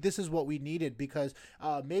 Maybe this is what we needed because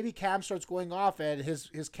maybe Cam starts going off and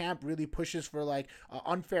his camp really pushes for like an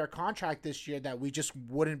unfair contract this year that we just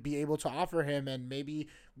wouldn't be able to offer him, and maybe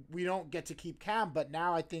we don't get to keep Cam. But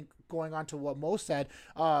now I think going on to what Mo said,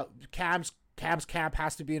 Cam's camp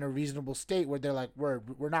has to be in a reasonable state where they're like,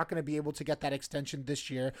 we're not going to be able to get that extension this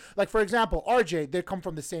year. Like, for example, RJ, they come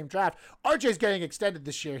from the same draft. RJ's getting extended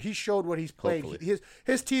this year. He showed what he's played.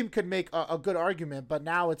 His team could make a good argument, but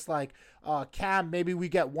now it's like Cam, maybe we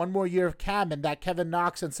get one more year of Cam and that Kevin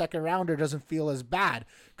Knox and second rounder doesn't feel as bad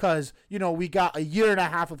because, we got a year and a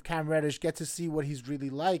half of Cam Reddish, get to see what he's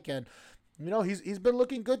really like. And he's been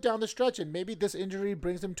looking good down the stretch, and maybe this injury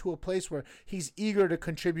brings him to a place where he's eager to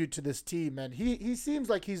contribute to this team, and he seems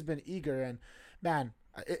like he's been eager. And man,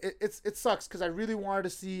 it sucks because I really wanted to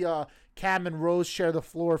see Cam and Rose share the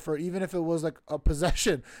floor for even if it was like a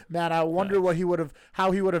possession. Man, I wonder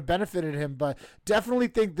how he would have benefited him, but definitely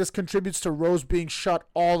think this contributes to Rose being shut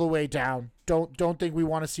all the way down. Don't think we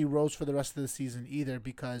want to see Rose for the rest of the season either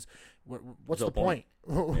because what's the point?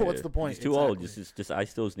 What's the point? He's too old. Just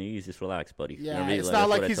ice those knees. Just relax, buddy. Yeah, I mean? it's not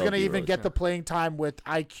like he's gonna even get the playing time with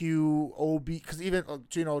IQ, OB. Because even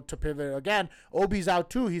to pivot again, OB's out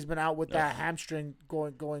too. He's been out with that hamstring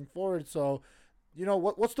going forward. So,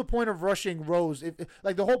 what's the point of rushing Rose? If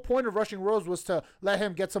like the whole point of rushing Rose was to let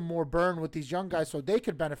him get some more burn with these young guys so they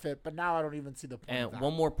could benefit. But now I don't even see the point. And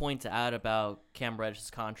one more point to add about Cam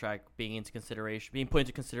Reddish's contract being put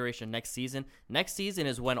into consideration next season. Next season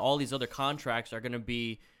is when all these other contracts are going to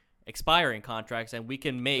be expiring contracts, and we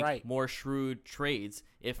can make more shrewd trades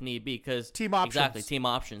if need be because team options. Exactly, team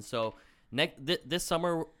options. So this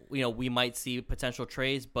summer, we might see potential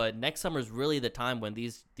trades, but next summer is really the time when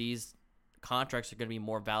these contracts are going to be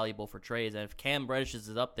more valuable for trades. And if Cam Reddish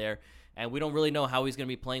is up there, and we don't really know how he's going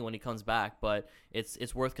to be playing when he comes back, but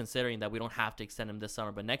it's worth considering that we don't have to extend him this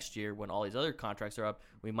summer. But next year, when all these other contracts are up,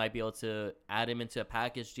 we might be able to add him into a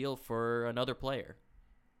package deal for another player.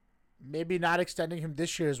 Maybe not extending him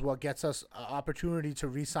this year is what gets us an opportunity to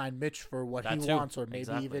re-sign Mitch for what he wants, or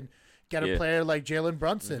maybe even get a player like Jalen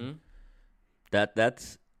Brunson.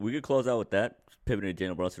 That's we could close out with that. Pivoting to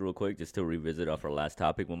Jalen Brunson real quick, just to revisit off our last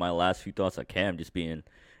topic. With my last few thoughts on Cam, just being,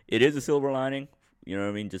 it is a silver lining. You know what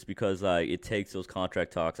I mean? Just because it takes those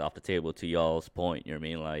contract talks off the table. To y'all's point, you know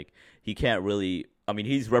what I mean? He can't really. I mean,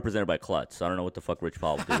 he's represented by Klutz. So I don't know what the fuck Rich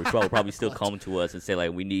Paul would do. Rich Paul would probably still come to us and say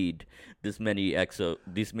we need this many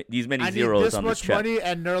these many zeros on this check. I need this much money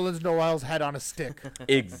and Nerlens Noel's head on a stick.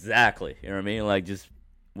 Exactly. You know what I mean? Just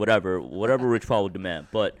whatever Rich Paul would demand.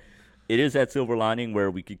 But it is that silver lining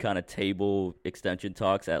where we could kind of table extension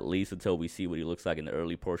talks at least until we see what he looks like in the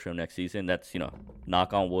early portion of next season. That's,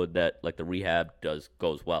 knock on wood that the rehab goes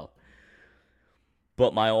well.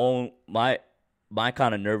 But my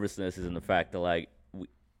kind of nervousness is in the fact that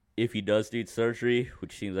if he does need surgery,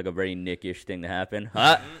 which seems like a very Nick-ish thing to happen.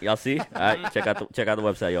 Y'all see? All right, check out the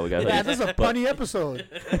website, y'all. We got this is a punny episode.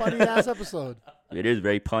 Punny ass episode. It is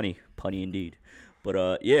very punny indeed. But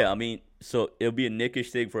I mean, so it'll be a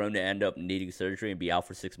Nick-ish thing for him to end up needing surgery and be out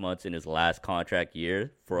for 6 months in his last contract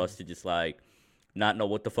year for us to just not know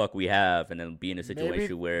what the fuck we have and then be in a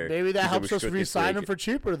situation where maybe that helps us re-sign him for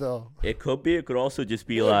cheaper though. It could be. It could also just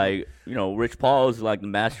be Rich Paul is the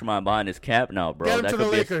mastermind behind his cap now, bro. Get him to the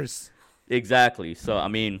Lakers. Exactly. So I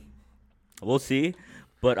mean, we'll see.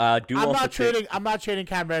 But I'm not trading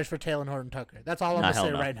Cam Reddish for Taylor Horton Tucker. That's all I'm gonna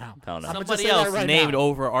say right now. Somebody else named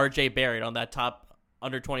over RJ Barrett on that top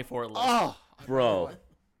under 24 list. Oh, bro.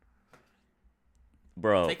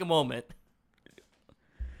 Take a moment.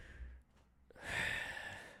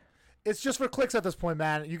 It's just for clicks at this point,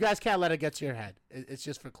 man. You guys can't let it get to your head. It's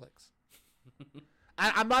just for clicks.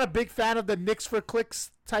 I'm not a big fan of the Knicks for clicks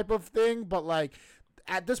type of thing, but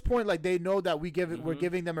at this point, they know that we're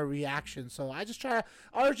giving them a reaction. So I just try.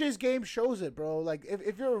 RJ's game shows it, bro.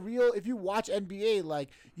 If you watch NBA,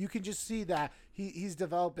 you can just see that he's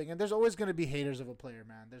developing. And there's always gonna be haters of a player,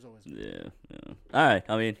 man. There's always. Yeah. All right.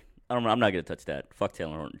 I mean, I'm not gonna touch that. Fuck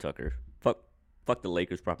Taylor Horton Tucker. Fuck the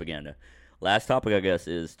Lakers propaganda. Last topic, I guess,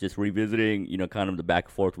 is just revisiting, kind of the back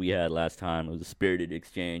and forth we had last time. It was a spirited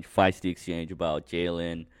exchange, feisty exchange about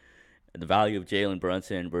Jalen, the value of Jalen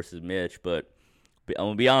Brunson versus Mitch. But I'm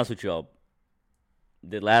going to be honest with y'all.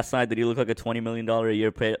 Did he look like a $20 million a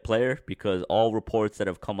year player? Because all reports that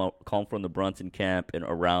have come from the Brunson camp and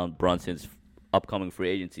around Brunson's upcoming free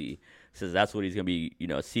agency says that's what he's going to be,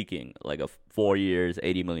 seeking, 4 years,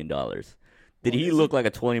 $80 million. Did he look like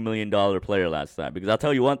a $20 million player last time? Because I'll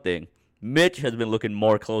tell you one thing. Mitch has been looking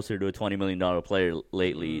more closer to a $20 million player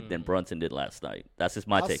lately than Brunson did last night. That's just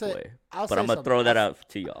my takeaway. But I'm going to throw that out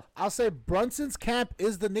to y'all. I'll say Brunson's camp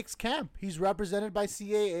is the Knicks camp. He's represented by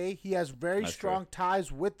CAA. He has very strong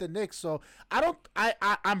ties with the Knicks. So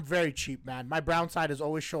I'm very cheap, man. My brown side is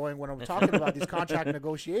always showing when I'm talking about these contract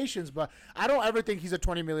negotiations, but I don't ever think he's a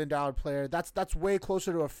 $20 million player. That's way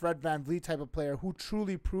closer to a Fred VanVleet type of player who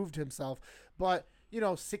truly proved himself. But,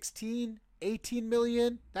 18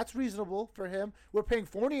 million, that's reasonable for him. We're paying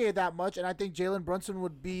Fournier that much, and I think Jalen Brunson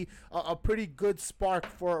would be a pretty good spark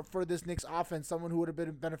for this Knicks offense, someone who would have been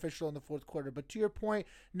beneficial in the fourth quarter. But to your point,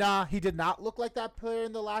 he did not look like that player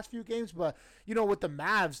in the last few games. But, with the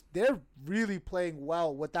Mavs, they're really playing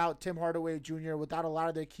well without Tim Hardaway Jr., without a lot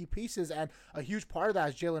of their key pieces, and a huge part of that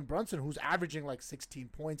is Jalen Brunson, who's averaging like 16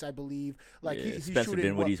 points, I believe. He's Spencer shooting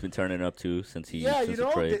Dinwiddie's been turning up too since the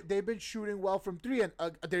trade. They've been shooting well from three, and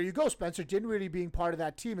there you go, Spencer Dinwiddie being part of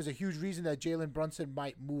that team is a huge reason that Jalen Brunson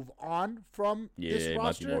might move on from this roster. Yeah,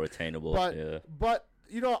 might be more attainable. But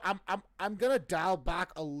I'm gonna dial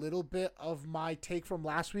back a little bit of my take from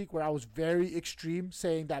last week where I was very extreme,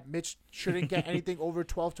 saying that Mitch shouldn't get anything over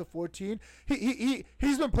 12 to 14.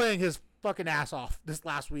 He's been playing his fucking ass off this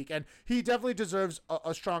last week, and he definitely deserves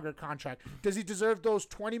a stronger contract. Does he deserve those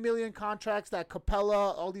 20 million contracts that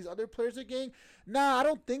Capella, all these other players are getting? Nah, I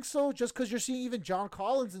don't think so. Just because you're seeing even John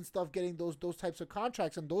Collins and stuff getting those types of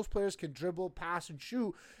contracts, and those players can dribble, pass, and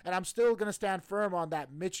shoot. And I'm still gonna stand firm on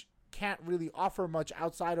that. Mitch can't really offer much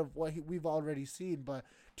outside of what we've already seen. But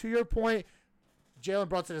to your point, Jalen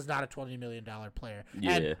Brunson is not a $20 million player.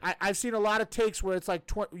 Yeah. And I've seen a lot of takes where it's like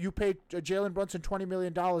you paid Jalen Brunson $20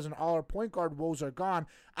 million and all our point guard woes are gone.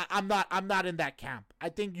 I'm not in that camp. I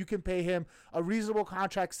think you can pay him a reasonable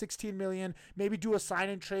contract, $16 million, maybe do a sign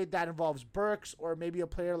and trade that involves Burks or maybe a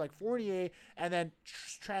player like Fournier, and then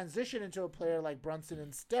transition into a player like Brunson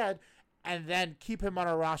instead, and then keep him on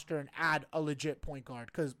a roster and add a legit point guard,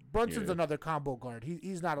 because Brunson's another combo guard.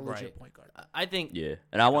 He's not a legit point guard. I think. Yeah,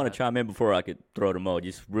 and I want to chime in before I could throw to Mo.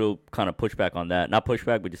 Just real kind of pushback on that. Not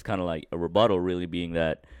pushback, but just kind of like a rebuttal, really being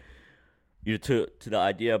that, to the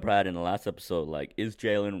idea Brad in the last episode, like, is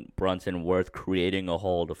Jalen Brunson worth creating a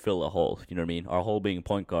hole to fill a hole? You know what I mean? Our hole being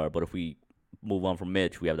point guard, but if we move on from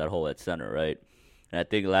Mitch, we have that hole at center, right? And I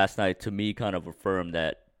think last night, to me, kind of affirmed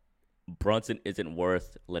that Brunson isn't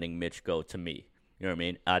worth letting Mitch go, to me. You know what I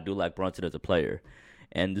mean? I do like Brunson as a player.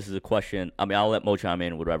 And this is a question. I mean, I'll let Mo chime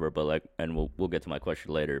in, whatever, but and we'll get to my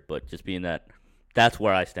question later. But just being that's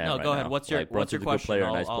where I stand. No, right go ahead. now. What's your Brunson's question? A good player,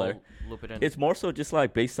 I'll nice player. loop it in. It's more so just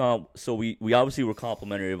based on, so we obviously were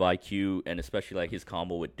complimentary of IQ and especially his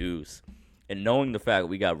combo with Deuce. And knowing the fact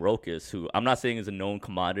we got Rokas, who I'm not saying is a known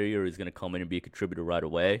commodity or is going to come in and be a contributor right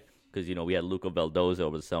away, because we had Luca Veldoza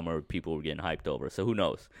over the summer, people were getting hyped over. So who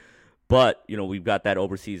knows? But, we've got that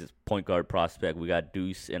overseas point guard prospect. We got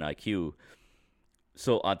Deuce and IQ.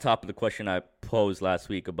 So on top of the question I posed last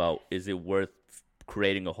week about, is it worth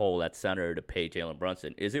creating a hole at center to pay Jalen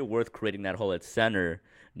Brunson? Is it worth creating that hole at center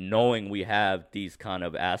knowing we have these kind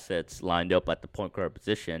of assets lined up at the point guard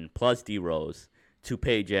position, plus D-Rose, to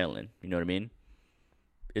pay Jalen? You know what I mean?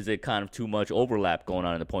 Is it kind of too much overlap going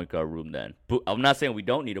on in the point guard room then? But I'm not saying we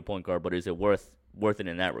don't need a point guard, but is it worth it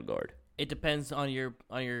in that regard? It depends on your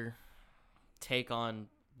take on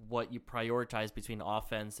what you prioritize between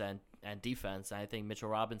offense and defense. I think Mitchell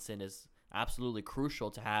Robinson is absolutely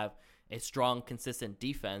crucial to have a strong, consistent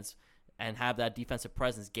defense and have that defensive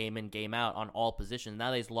presence game in, game out on all positions.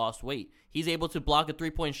 Now that he's lost weight, he's able to block a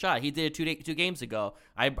three-point shot. He did it two games ago.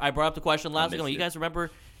 I brought up the question last week. You guys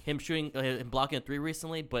remember him blocking a three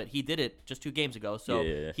recently? But he did it just 2 games ago. So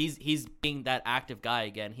he's being that active guy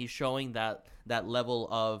again. He's showing that level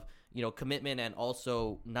of commitment and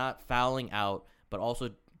also not fouling out, but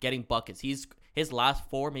also getting buckets. His last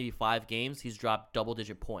 4, maybe 5 games, he's dropped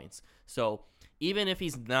double-digit points. So even if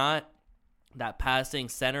he's not that passing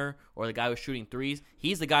center or the guy who's shooting threes,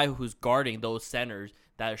 he's the guy who's guarding those centers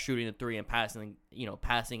that are shooting the three and passing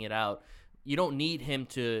it out. You don't need him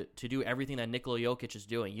to do everything that Nikola Jokic is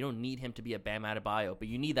doing. You don't need him to be a Bam Adebayo, but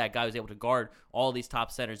you need that guy who's able to guard all these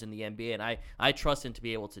top centers in the NBA, and I trust him to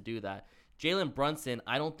be able to do that. Jalen Brunson,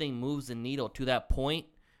 I don't think moves the needle to that point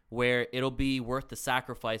where it'll be worth the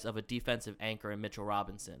sacrifice of a defensive anchor in Mitchell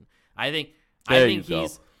Robinson. I think he's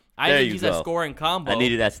that scoring combo. I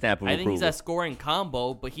needed that stamp of approval. I think he's that scoring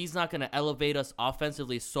combo, but he's not going to elevate us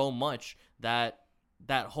offensively so much that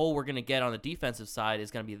hole we're going to get on the defensive side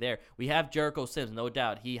is going to be there. We have Jericho Sims, no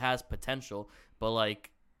doubt. He has potential, but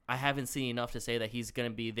I haven't seen enough to say that he's going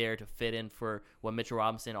to be there to fit in for what Mitchell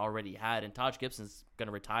Robinson already had. And Taj Gibson's going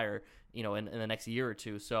to retire, in the next year or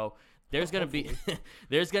two. So there's gonna be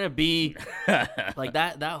there's gonna be like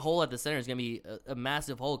that hole at the center is gonna be a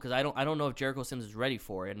massive hole because I don't know if Jericho Sims is ready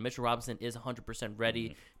for it, and Mitchell Robinson is 100%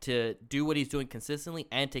 ready to do what he's doing consistently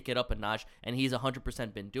and take it up a notch, and he's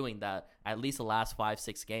 100% been doing that at least the last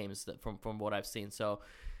 5-6 games from what I've seen. So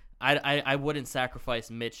I wouldn't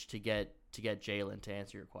sacrifice Mitch to get Jalen, to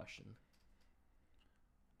answer your question.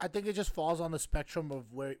 I think it just falls on the spectrum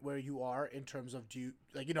of where you are in terms of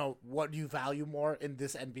what do you value more in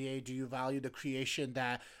this NBA? Do you value the creation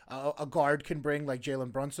that a guard can bring, like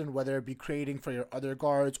Jalen Brunson, whether it be creating for your other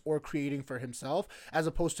guards or creating for himself, as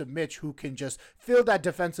opposed to Mitch, who can just fill that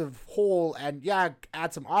defensive hole and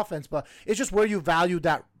add some offense, but it's just where you value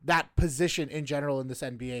that position in general in this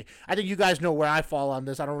NBA. I think you guys know where I fall on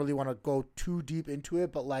this. I don't really want to go too deep into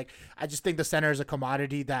it, but I just think the center is a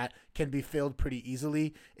commodity that can be filled pretty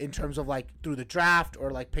easily in terms of through the draft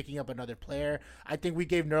or picking up another player. I think we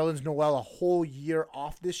gave Nerlens Noel a whole year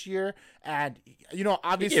off this year, and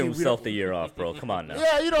obviously he gave himself the year off, bro. Come on now.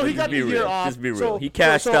 Yeah, he got the year off. Just be real. So, he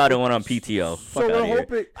cashed out and went on PTO. So we're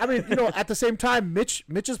hoping. I mean, at the same time, Mitch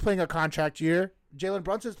is playing a contract year. Jalen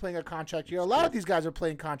Brunson's playing a contract year. A lot of these guys are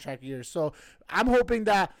playing contract years. So I'm hoping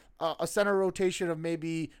that a center rotation of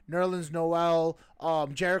maybe Nerlens Noel,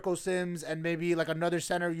 Jericho Sims, and maybe another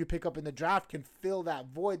center you pick up in the draft can fill that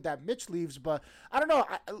void that Mitch leaves. But I don't know.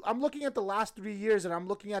 I'm looking at the last 3 years, and I'm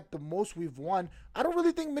looking at the most we've won. I don't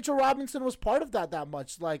really think Mitchell Robinson was part of that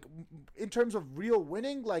much. In terms of real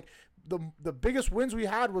winning, the biggest wins we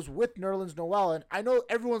had was with Nerlens Noel, and I know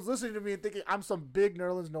everyone's listening to me and thinking I'm some big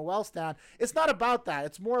Nerlens Noel stan. It's not about that.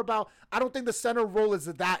 It's more about I don't think the center role is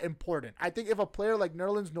that important. I think if a player like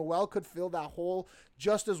Nerlens Noel could fill that hole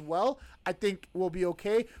just as well, I think we'll be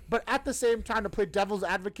okay. But at the same time, to play devil's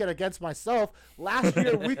advocate against myself, last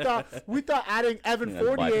year we thought adding Evan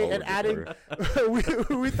Fournier and adding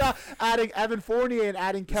we thought adding Evan Fournier and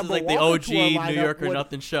adding Kemba Walker the OG to our lineup New York or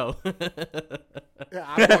nothing show. Yeah,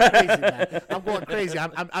 I'm going crazy, man. I'm going crazy.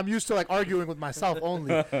 I'm used to arguing with myself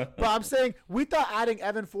only. But I'm saying we thought adding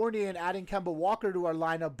Evan Fournier and adding Kemba Walker to our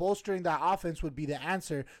lineup, bolstering that offense, would be the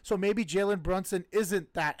answer. So maybe Jalen Brunson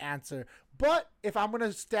isn't that answer. But if I'm going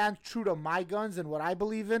to stand true to my guns and what I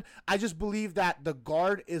believe in, I just believe that the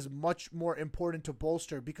guard is much more important to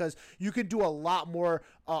bolster because you can do a lot more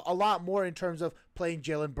in terms of playing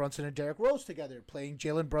Jalen Brunson and Derrick Rose together, playing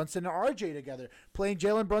Jalen Brunson and RJ together, playing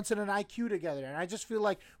Jalen Brunson and IQ together. And I just feel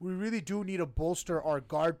like we really do need to bolster our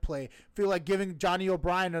guard play. Feel like giving Johnny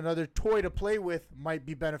O'Brien another toy to play with might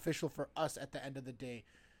be beneficial for us at the end of the day.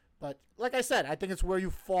 But like I said, I think it's where you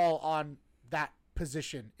fall on that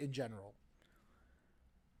position in general.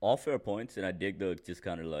 All fair points, and I dig the just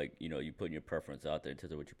kind of you putting your preference out there in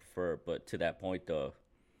terms of what you prefer. But to that point, though,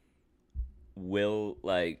 will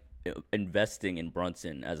investing in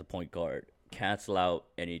Brunson as a point guard cancel out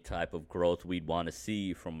any type of growth we'd want to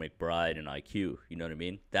see from McBride and IQ? You know what I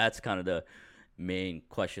mean? That's kind of the main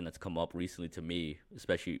question that's come up recently to me,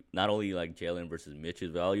 especially not only Jalen versus Mitch's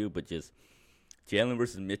value, but just Jalen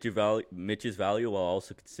versus Mitch's value, while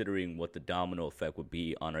also considering what the domino effect would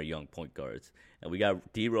be on our young point guards. And we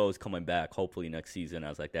got D-Rose coming back hopefully next season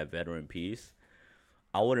as that veteran piece.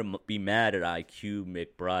 I wouldn't be mad at IQ,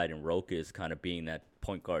 McBride, and Rokas kind of being that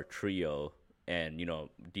point guard trio, and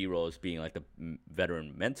D-Rose being the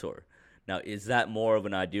veteran mentor. Now, is that more of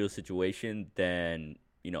an ideal situation than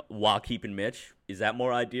while keeping Mitch? Is that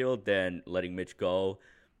more ideal than letting Mitch go,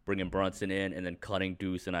 bringing Brunson in, and then cutting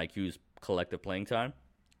Deuce and IQ's collective playing time?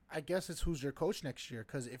 I guess it's who's your coach next year.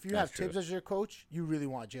 Because if you have Tibbs as your coach, you really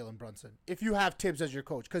want Jalen Brunson. If you have Tibbs as your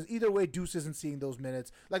coach, because either way, Deuce isn't seeing those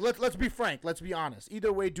minutes. Let's be frank. Let's be honest.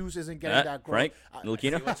 Either way, Deuce isn't getting that growth. Frank,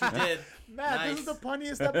 Lucchino? What you did. Man, Nice. This is the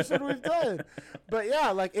punniest episode we've done. But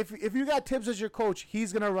yeah, if you got Tibbs as your coach,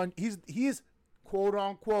 he's gonna run. He's quote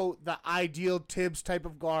unquote the ideal Tibbs type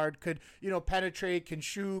of guard. Could penetrate, can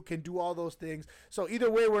shoot, can do all those things. So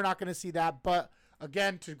either way, we're not gonna see that. But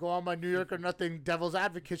again, to go on my New York or nothing devil's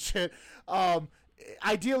advocate shit,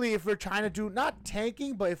 ideally, if we're trying to do not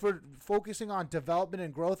tanking, but if we're focusing on development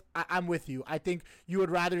and growth, I'm with you. I think you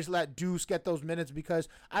would rather just let Deuce get those minutes because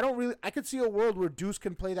I could see a world where Deuce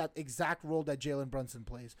can play that exact role that Jalen Brunson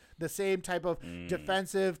plays. The same type of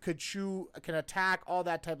defensive, could shoot, can attack, all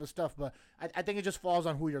that type of stuff. But I think it just falls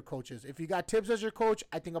on who your coach is. If you got Tibbs as your coach,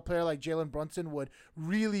 I think a player like Jalen Brunson would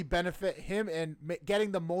really benefit him in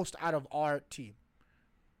getting the most out of our team.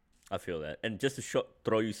 I feel that. And just to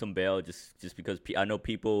throw you some bail, just because I know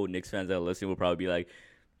people, Knicks fans that are listening will probably be like,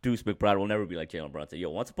 Deuce McBride will never be like Jalen Brunson. Yo,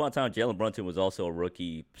 once upon a time, Jalen Brunson was also a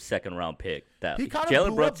rookie second-round pick. That He kinda Jalen blew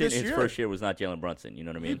up Brunson, this his year. first year was not Jalen Brunson. You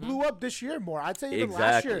know what I He mean? blew up this year more. I'd say even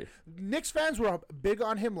last year. Knicks fans were big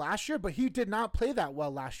on him last year, but he did not play that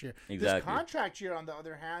well last year. Exactly. This contract year, on the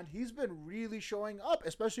other hand, he's been really showing up,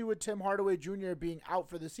 especially with Tim Hardaway Jr. being out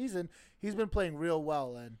for the season. He's been playing real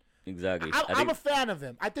well, and Exactly. I'm a fan of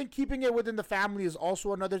him. I think keeping it within the family is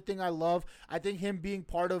also another thing I love. I think him being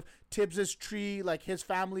part of Tibbs's tree, like his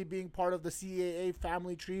family being part of the CAA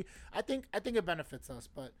family tree, I think it benefits us,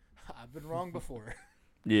 but I've been wrong before.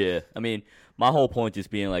 Yeah, I mean, my whole point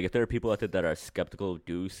just being like, if there are people out there that are skeptical of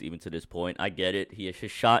Deuce, even to this point, I get it.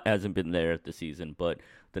 His shot hasn't been there this season, but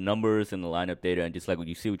the numbers and the lineup data, and just like what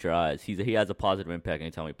you see with your eyes, he has a positive impact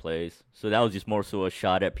anytime he plays. So that was just more so a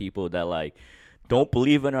shot at people that like don't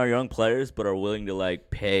believe in our young players, but are willing to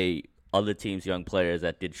like pay other teams' young players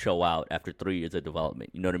that did show out after 3 years of development.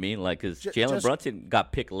 You know what I mean? Like, because Jalen Brunson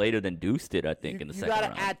got picked later than Deuce did, I think, in the second round. You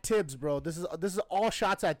gotta add Tibbs, bro. This is all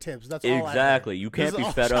shots at Tibbs. That's all. Exactly. You can't be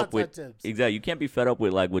fed up with Tibbs. You can't be fed up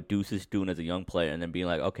with like what Deuce is doing as a young player, and then being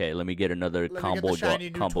like, okay, let me get another combo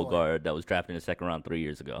guard that was drafted in the second round 3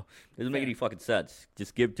 years ago. It doesn't make any fucking sense.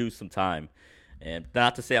 Just give Deuce some time. And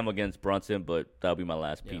not to say I'm against Brunson, but that'll be my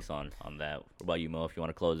last piece on that. What about you, Mo? If you want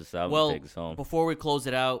to close this out and take us home. Before we close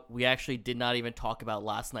it out, we actually did not even talk about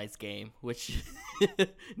last night's game, which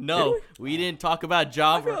we didn't talk about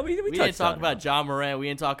John. We didn't talk about John Moran. We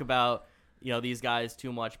didn't talk about these guys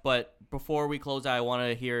too much. But before we close out, I want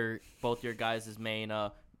to hear both your guys' main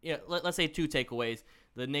let's say 2 takeaways.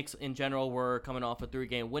 The Knicks in general were coming off a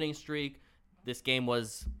 3-game winning streak. This game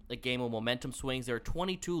was a game of momentum swings. There were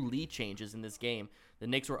 22 lead changes in this game. The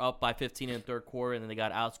Knicks were up by 15 in the third quarter, and then they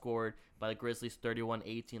got outscored by the Grizzlies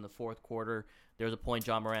 31-18 in the fourth quarter. There was a point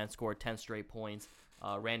John Moran scored 10 straight points.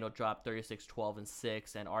 Randall dropped 36, 12, and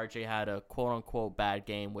 6, and RJ had a quote-unquote bad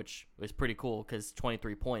game, which was pretty cool because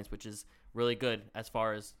 23 points, which is really good as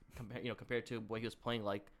far as compared to what he was playing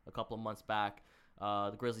like a couple of months back.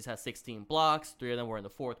 The Grizzlies had 16 blocks. 3 of them were in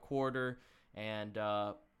the fourth quarter, and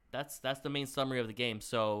that's the main summary of the game.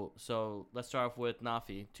 So let's start off with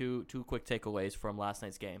Nafi. Two quick takeaways from last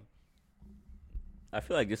night's game. I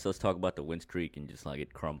feel like just let's talk about the win streak and just like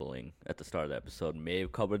it crumbling at the start of the episode. May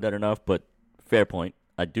have covered that enough, but fair point.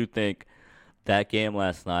 I do think that game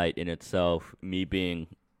last night in itself, me being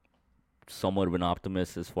somewhat of an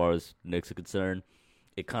optimist as far as Knicks are concerned,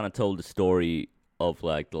 it kind of told the story of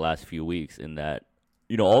like the last few weeks in that,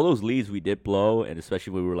 all those leads we did blow, and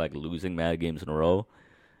especially when we were like losing mad games in a row,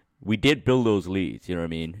 we did build those leads, you know what I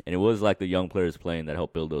mean? And it was like the young players playing that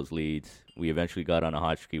helped build those leads. We eventually got on a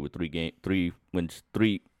hot streak with 3-game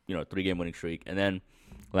winning streak. And then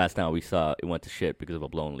last night we saw it went to shit because of a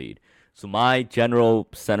blown lead. So my general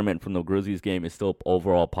sentiment from the Grizzlies game is still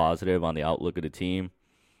overall positive on the outlook of the team.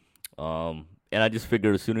 And I just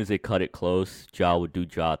figured as soon as they cut it close, Ja would do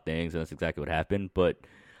Ja things, and that's exactly what happened. But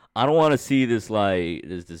I don't want to see this like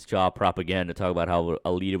this Ja propaganda talk about how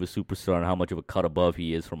elite of a superstar and how much of a cut above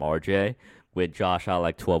he is from RJ, with Ja shot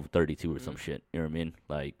like 12-32 or some shit. You know what I mean?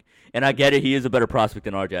 Like, and I get it, he is a better prospect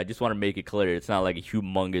than RJ. I just want to make it clear it's not like a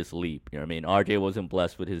humongous leap. You know what I mean? RJ wasn't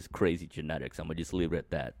blessed with his crazy genetics. I'm gonna just leave it at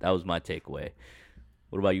that. That was my takeaway.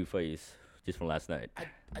 What about you, Faiz? Just from last night.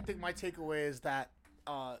 I think my takeaway is that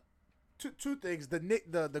two things.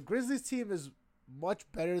 The Grizzlies team is much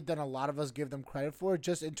better than a lot of us give them credit for,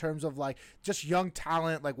 just in terms of like just young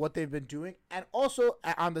talent, like what they've been doing. And also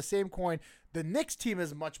on the same coin, the Knicks team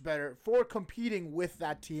is much better for competing with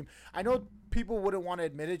that team. I know people wouldn't want to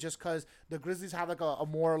admit it just because the Grizzlies have like a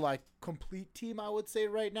more like complete team, I would say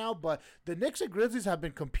right now, but the Knicks and Grizzlies have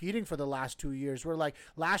been competing for the last 2 years. Where like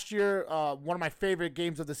last year, one of my favorite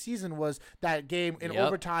games of the season was that game in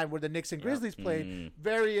overtime where the Knicks and Grizzlies played.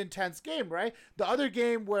 Very intense game, right? The other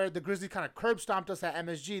game where the Grizzlies kind of curb stomped us at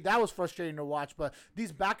MSG, that was frustrating to watch, but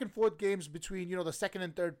these back and forth games between, the second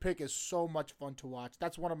and third pick is so much fun to watch.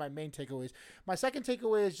 That's one of my main takeaways. My second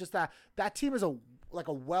takeaway is just that team is a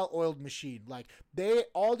well-oiled machine. Like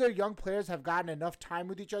all their young players have gotten enough time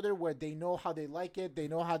with each other where they know how they like it. They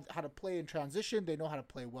know how to play in transition. They know how to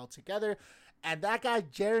play well together. And that guy,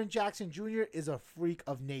 Jaren Jackson Jr., is a freak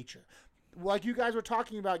of nature. Like you guys were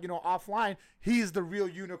talking about, offline, he's the real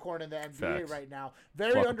unicorn in the NBA right now.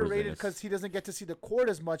 Very underrated because he doesn't get to see the court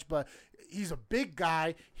as much, but he's a big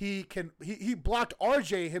guy. He blocked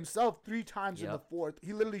RJ himself 3 times in the fourth.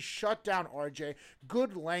 He literally shut down RJ.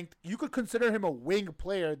 Good length. You could consider him a wing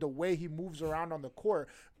player the way he moves around on the court.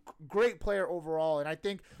 Great player overall, and I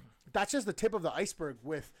think that's just the tip of the iceberg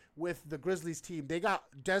with the Grizzlies team. They got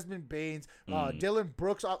Desmond Baines, Dylan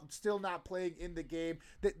Brooks still not playing in the game.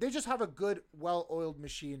 They just have a good, well-oiled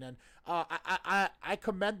machine, and I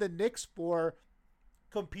commend the Knicks for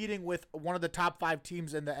competing with one of the top 5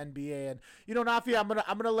 teams in the NBA. And Nafi, I'm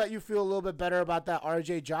gonna let you feel a little bit better about that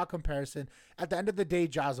RJ Ja comparison. At the end of the day,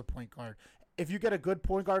 Ja's a point guard. If you get a good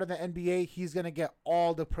point guard in the NBA, he's going to get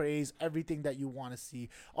all the praise, everything that you want to see.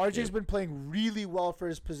 RJ's been playing really well for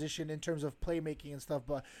his position in terms of playmaking and stuff.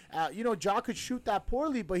 But, Ja could shoot that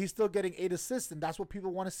poorly, but he's still getting 8 assists, and that's what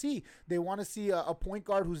people want to see. They want to see a point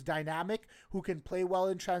guard who's dynamic, who can play well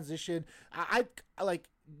in transition.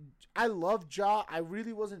 I love Ja. I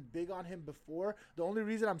really wasn't big on him before. The only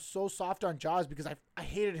reason I'm so soft on Ja is because I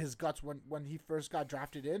hated his guts when he first got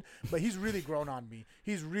drafted in. But he's really grown on me.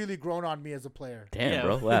 He's really grown on me as a player. Damn,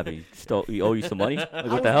 bro. What happened? He owe you some money? Like,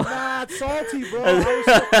 what the hell? I was not salty, bro.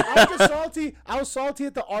 I was just salty. I was salty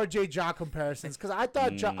at the RJ Ja comparisons because I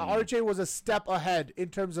thought RJ was a step ahead in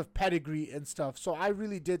terms of pedigree and stuff. So I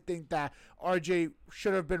really did think that RJ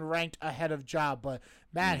should have been ranked ahead of Ja. But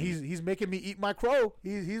man, he's making me eat my crow.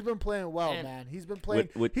 He's been playing well, man. He's been playing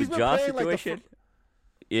with he's the been Ja playing situation. Like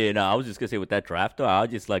Yeah, no, I was just gonna say with that draft though, I'll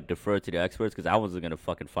just like defer to the experts because I wasn't gonna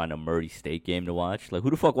fucking find a Murray State game to watch. Like, who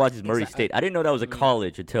the fuck watches Murray State? I didn't know that was a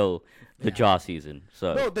college until the Ja season.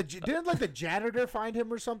 So no, didn't like the janitor find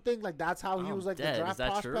him or something? Like that's how he was like the draft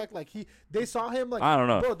prospect. True? Like they saw him like I don't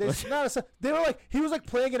know. Bro, they were like he was like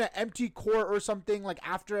playing in an empty court or something like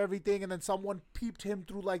after everything, and then someone peeped him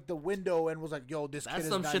through like the window and was like, "Yo, this kid is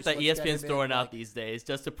some nice. shit that ESPN's throwing out these days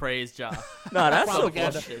just to praise Ja." No, that's so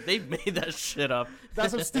bullshit. They made that shit up.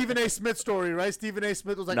 That's some Stephen A. Smith story, right? Stephen A.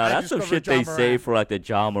 Smith was like, "No, that's some shit they say for like the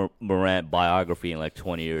Ja Morant biography in like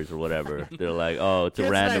 20 years or whatever." They're like, "Oh, it's a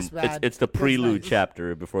random. Nice, it's the prelude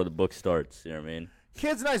chapter before the book starts." You know what I mean?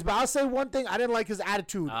 Kid's nice, but I'll say one thing: I didn't like his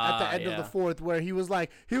attitude at the end of the fourth, where he was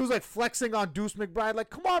like flexing on Deuce McBride. Like,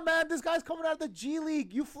 come on, man, this guy's coming out of the G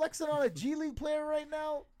League. You flexing on a G League player right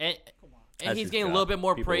now? And he's getting a little bit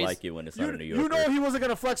more people praise. Like you when it's not a New Yorker. You know he wasn't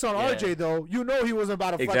gonna flex on RJ though. You know he wasn't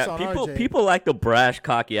about to flex on RJ. People like the brash,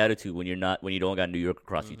 cocky attitude when you don't got New York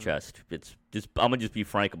across your chest. It's just I'm gonna just be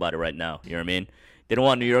frank about it right now. You know what I mean? They don't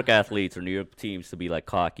want New York athletes or New York teams to be like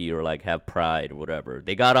cocky or like have pride or whatever.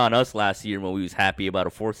 They got on us last year when we was happy about a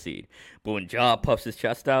 4th seed. But when Ja puffs his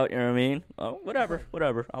chest out, you know what I mean? Oh, whatever.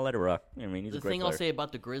 I'll let it rock. You know what I mean? He's a great player. The thing I'll say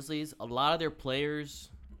about the Grizzlies, a lot of their players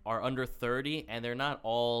are under 30, and they're not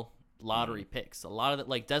all lottery picks. A lot of it,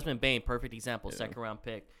 like Desmond Bain, perfect example, 2nd round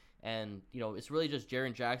pick. And, it's really just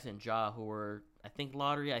Jaren Jackson and Ja who were, I think,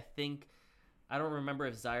 lottery. I don't remember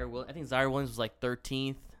if Zaire Williams was like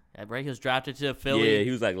 13th. Right, he was drafted to Philly. Yeah,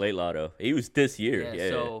 he was like late lotto. He was this year. Yeah,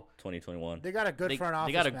 so 2021. They got a good front office.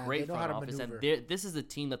 They got a great front office, and this is the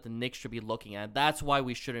team that the Knicks should be looking at. That's why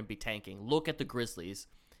we shouldn't be tanking. Look at the Grizzlies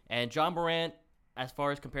and Ja Morant. As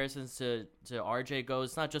far as comparisons to RJ goes,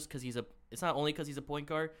 it's not just because it's not only because he's a point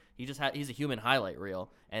guard. He's a human highlight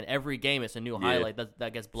reel, and every game it's a new highlight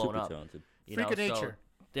that gets blown up. Talented. Freak of nature.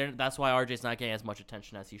 That's why RJ's not getting as much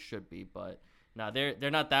attention as he should be. But no,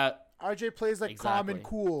 they're not that. RJ plays like calm and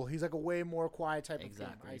cool. He's like a way more quiet type of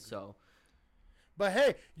guy. So, but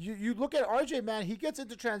hey, you look at RJ, man. He gets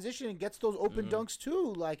into transition and gets those open dunks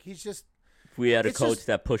too. Like he's just. If we had a coach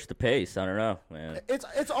that pushed the pace, I don't know, man.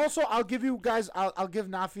 It's also I'll give you guys I'll give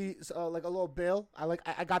Nafi like a little bail.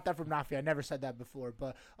 I got that from Nafi. I never said that before,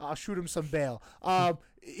 but I'll shoot him some bail.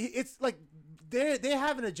 It's like they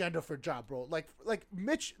have an agenda for Ja, bro. Like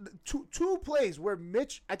Mitch, two plays where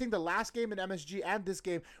Mitch, I think the last game in MSG and this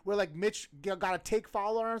game, where like Mitch got a take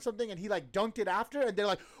foul or something and he like dunked it after, and they're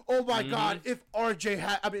like, oh my god, if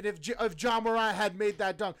Ja Morant had made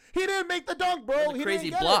that dunk, he didn't make the dunk, bro. He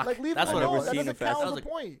crazy didn't get block. It. Like leave That's him what alone. I've That doesn't count as a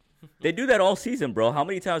point. They do that all season, bro. How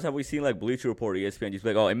many times have we seen like Bleacher Report or ESPN just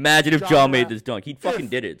be like, oh, imagine if Ja made this dunk. He fucking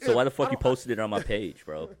did it. So why the fuck he posted it on my page,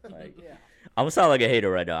 bro? Like, I'm gonna sound like a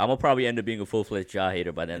hater right now. I'm gonna probably end up being a full-fledged Ja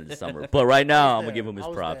hater by the end of the summer. But right now, I'm gonna give him his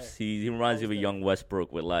props. He reminds me of a young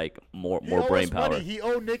Westbrook with like more brain power. Money. He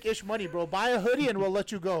owed Nick-ish money, bro. Buy a hoodie and we'll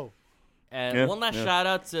let you go. And one last shout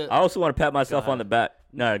out to. I also want to pat myself on the back.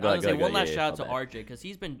 No, go ahead. One last shout out to RJ because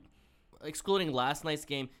he's been, excluding last night's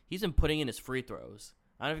game, he's been putting in his free throws.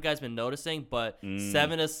 I don't know if you guys been noticing, but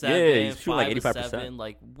 7 of 7, he's 5 like of 7,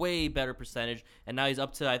 like way better percentage, and now he's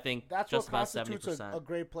up to I think that's just what about 70%. A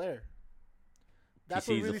great player. That's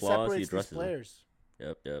he what sees really the flaws, separates these players.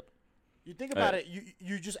 Yep. You think about it,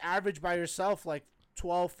 you just average by yourself like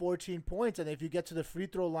 12, 14 points. And if you get to the free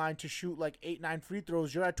throw line to shoot like 8, 9 free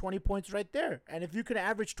throws, you're at 20 points right there. And if you can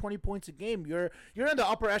average 20 points a game, you're in the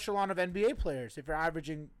upper echelon of NBA players if you're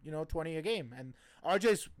averaging, 20 a game. And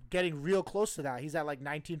RJ's getting real close to that. He's at like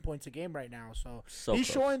 19 points a game right now. So he's close.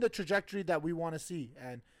 showing the trajectory that we want to see.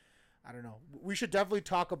 And I don't know. We should definitely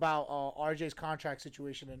talk about RJ's contract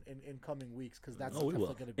situation in coming weeks because that's definitely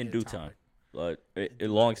going to be in a due topic. time. But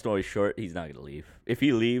long story short, he's not gonna leave. If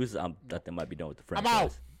he leaves, I might be done with the franchise. I'm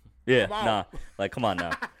out. Yeah, I'm nah. out. Like, come on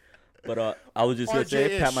now. But I was just gonna say,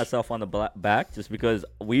 RJ-ish. pat myself on the back, just because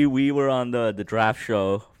we were on the draft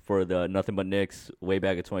show for the Nothing But Knicks way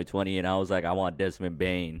back in 2020, and I was like, I want Desmond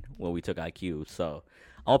Bane when we took IQ. So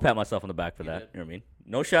I'll pat myself on the back for that. You know what I mean?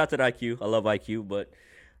 No shots at IQ. I love IQ, but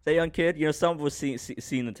that young kid, some of us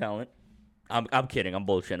seen the talent. I'm kidding. I'm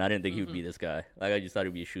bullshitting. I didn't think he would be this guy. Like, I just thought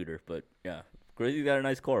he'd be a shooter. But, yeah, Grizzlies got a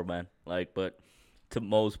nice core, man. Like, but to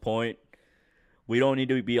Mo's point, we don't need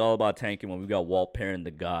to be all about tanking when we got Walt Perrin,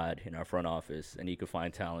 the god, in our front office, and he could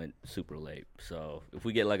find talent super late. So if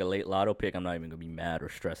we get, like, a late lotto pick, I'm not even going to be mad or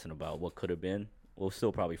stressing about what could have been. We'll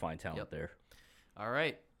still probably find talent there. All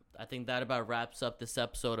right. I think that about wraps up this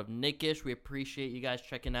episode of Nickish. We appreciate you guys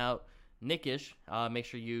checking out Nickish. Make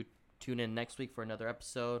sure you tune in next week for another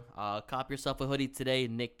episode. Cop yourself a hoodie today,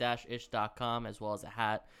 nick-ish.com, as well as a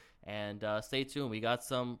hat. And stay tuned. We got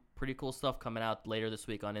some pretty cool stuff coming out later this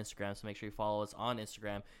week on Instagram, so make sure you follow us on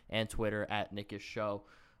Instagram and Twitter at Nickish Show.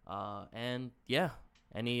 And, yeah,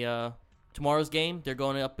 tomorrow's game, they're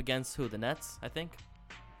going up against who? The Nets, I think?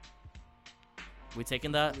 We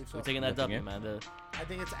taking that? So. We taking that W, man. I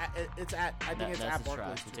think it's at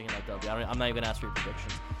Barclays. We're taking that W. I'm not even going to ask for your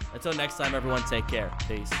predictions. Until next time, everyone, take care.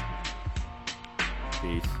 Peace.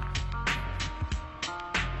 Peace.